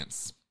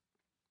audience.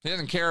 He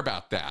doesn't care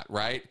about that,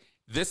 right?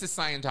 This is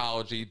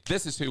Scientology.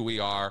 This is who we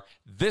are.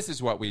 This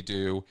is what we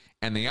do.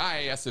 And the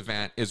IAS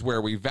event is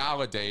where we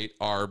validate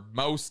our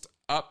most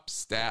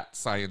upstat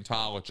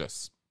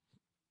Scientologists.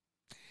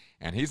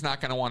 And he's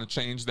not going to want to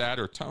change that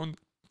or tone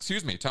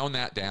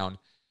that down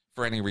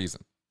for any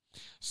reason.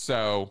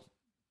 So,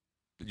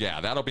 yeah,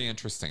 that'll be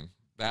interesting.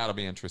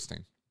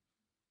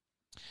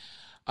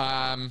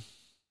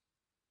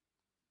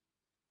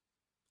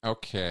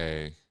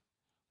 Okay.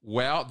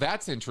 Well,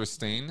 that's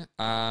interesting.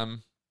 Let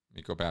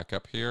me go back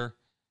up here.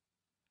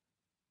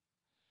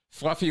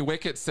 Fluffy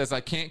Wicket says, I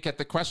can't get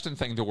the question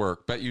thing to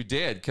work, but you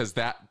did, because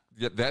that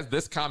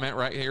This comment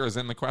right here is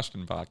in the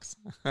question box.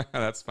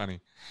 That's funny.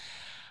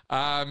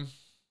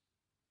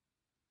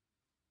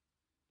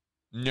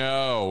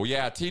 No.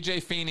 Yeah,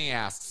 TJ Feeney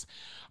asks,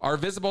 are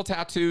visible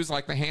tattoos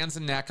like the hands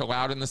and neck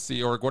allowed in the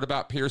Sea Org? What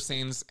about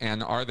piercings?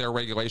 And are there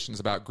regulations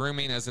about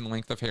grooming, as in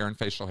length of hair and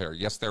facial hair?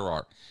 Yes, there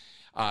are.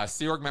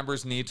 Sea Org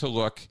members need to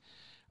look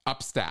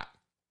upstat,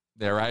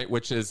 there, right,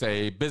 which is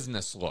a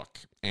business look.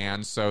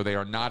 And so they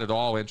are not at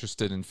all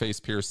interested in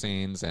face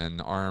piercings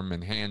and arm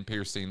and hand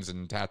piercings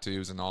and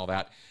tattoos and all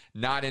that.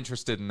 Not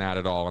interested in that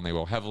at all, and they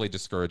will heavily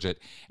discourage it.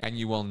 And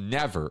you will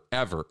never,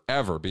 ever,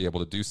 ever be able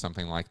to do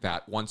something like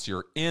that once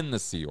you're in the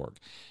Sea Org.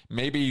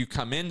 Maybe you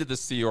come into the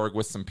Sea Org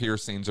with some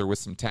piercings or with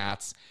some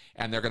tats,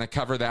 and they're going to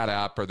cover that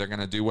up, or they're going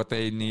to do what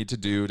they need to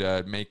do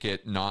to make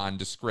it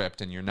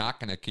nondescript, and you're not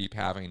going to keep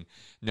having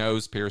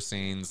nose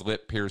piercings,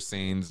 lip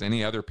piercings,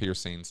 any other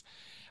piercings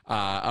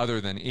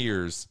other than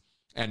ears.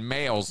 And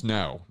males,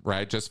 no,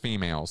 right? Just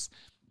females.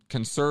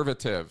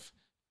 Conservative,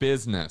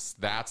 business,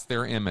 that's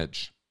their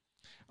image.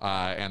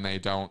 And they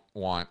don't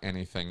want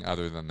anything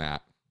other than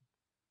that.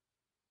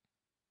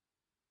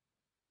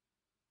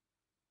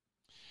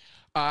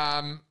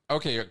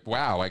 Okay,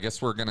 wow, I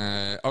guess we're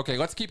gonna... Okay,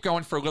 let's keep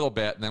going for a little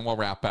bit, and then we'll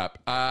wrap up.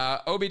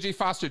 OBG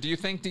Foster, do you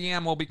think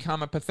DM will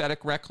become a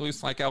pathetic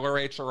recluse like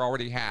LRH or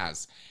already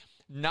has?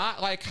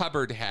 Not like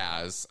Hubbard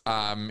has.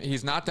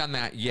 He's not done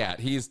that yet.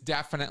 He's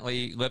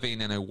definitely living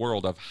in a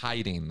world of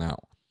hiding, though.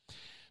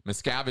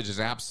 Miscavige is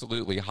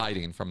absolutely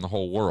hiding from the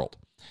whole world.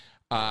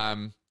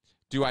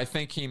 Do I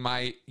think he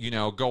might,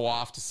 go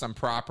off to some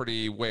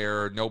property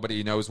where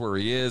nobody knows where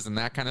he is and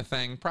that kind of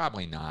thing?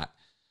 Probably not.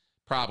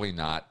 Probably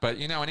not. But,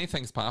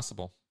 anything's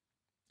possible.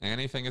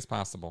 Anything is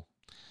possible.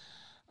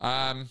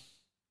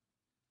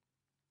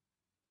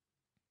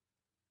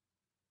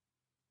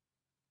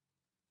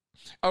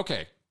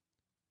 Okay.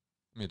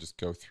 Let me just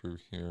go through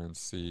here and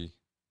see.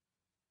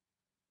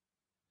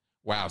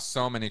 Wow,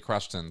 so many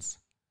questions.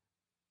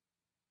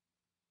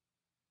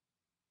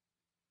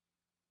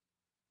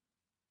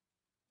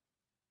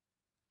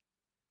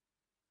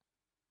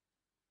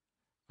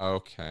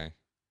 Okay.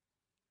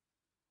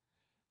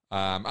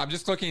 I'm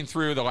just looking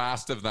through the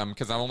last of them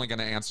because I'm only going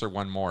to answer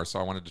one more, so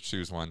I wanted to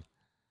choose one.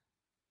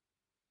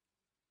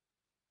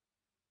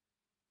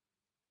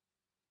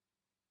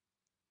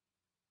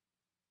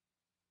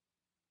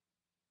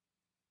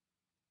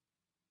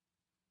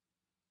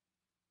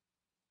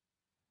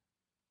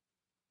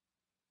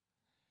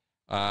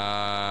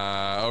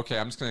 Okay,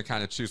 I'm just going to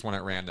kind of choose one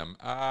at random.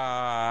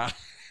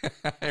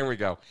 Here we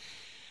go.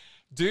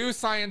 Do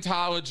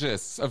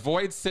Scientologists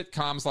avoid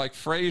sitcoms like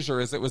Frasier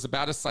as it was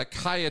about a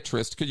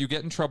psychiatrist? Could you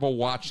get in trouble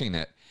watching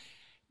it?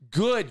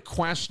 Good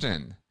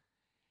question.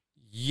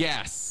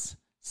 Yes.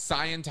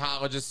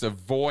 Scientologists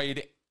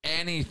avoid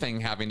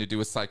anything having to do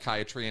with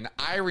psychiatry. And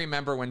I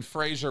remember when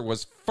Frasier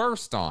was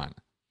first on,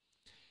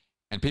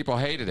 and people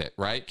hated it,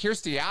 right?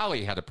 Kirstie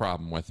Alley had a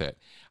problem with it.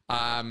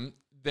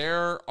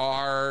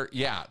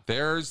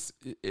 There's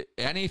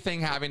anything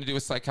having to do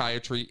with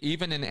psychiatry,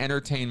 even in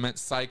entertainment.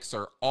 Psychs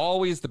are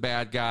always the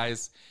bad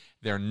guys.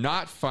 They're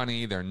not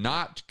funny. They're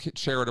not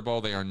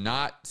charitable. They are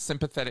not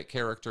sympathetic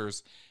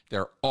characters.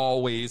 They're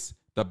always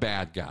the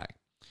bad guy,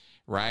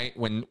 right?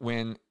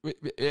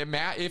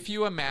 If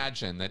you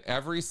imagine that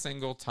every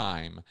single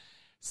time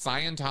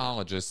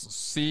Scientologists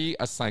see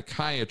a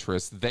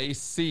psychiatrist, they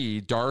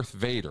see Darth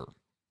Vader.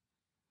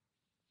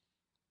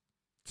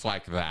 It's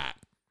like that.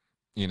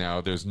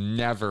 There's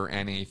never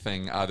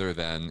anything other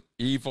than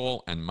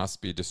evil and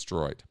must be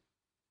destroyed.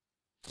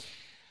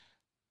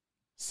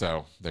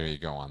 So there you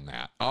go on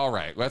that. All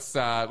right, let's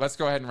go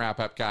ahead and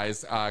wrap up,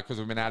 guys, because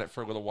we've been at it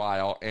for a little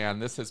while,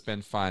 and this has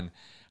been fun.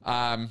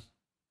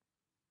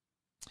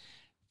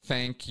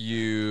 Thank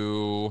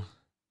you.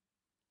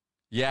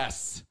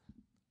 Yes,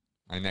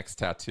 my next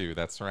tattoo.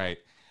 That's right.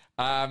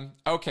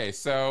 Okay,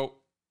 so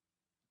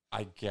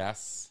I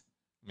guess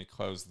let me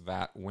close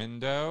that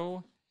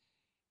window.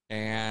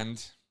 And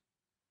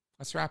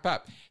let's wrap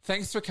up.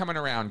 Thanks for coming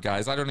around,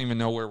 guys. I don't even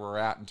know where we're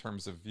at in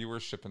terms of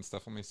viewership and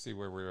stuff. Let me see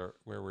where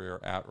we're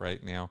at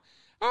right now.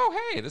 Oh,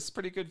 hey, this is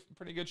pretty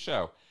good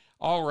show.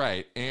 All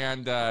right,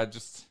 and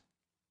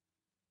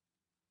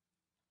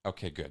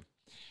okay, good.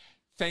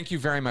 Thank you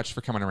very much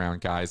for coming around,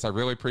 guys. I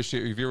really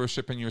appreciate your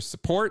viewership and your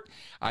support.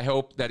 I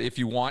hope that if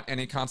you want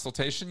any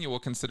consultation, you will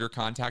consider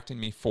contacting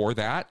me for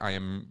that. I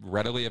am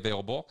readily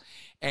available.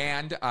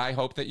 And I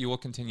hope that you will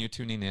continue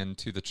tuning in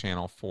to the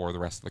channel for the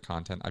rest of the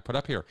content I put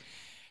up here.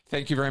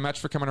 Thank you very much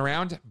for coming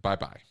around.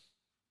 Bye-bye.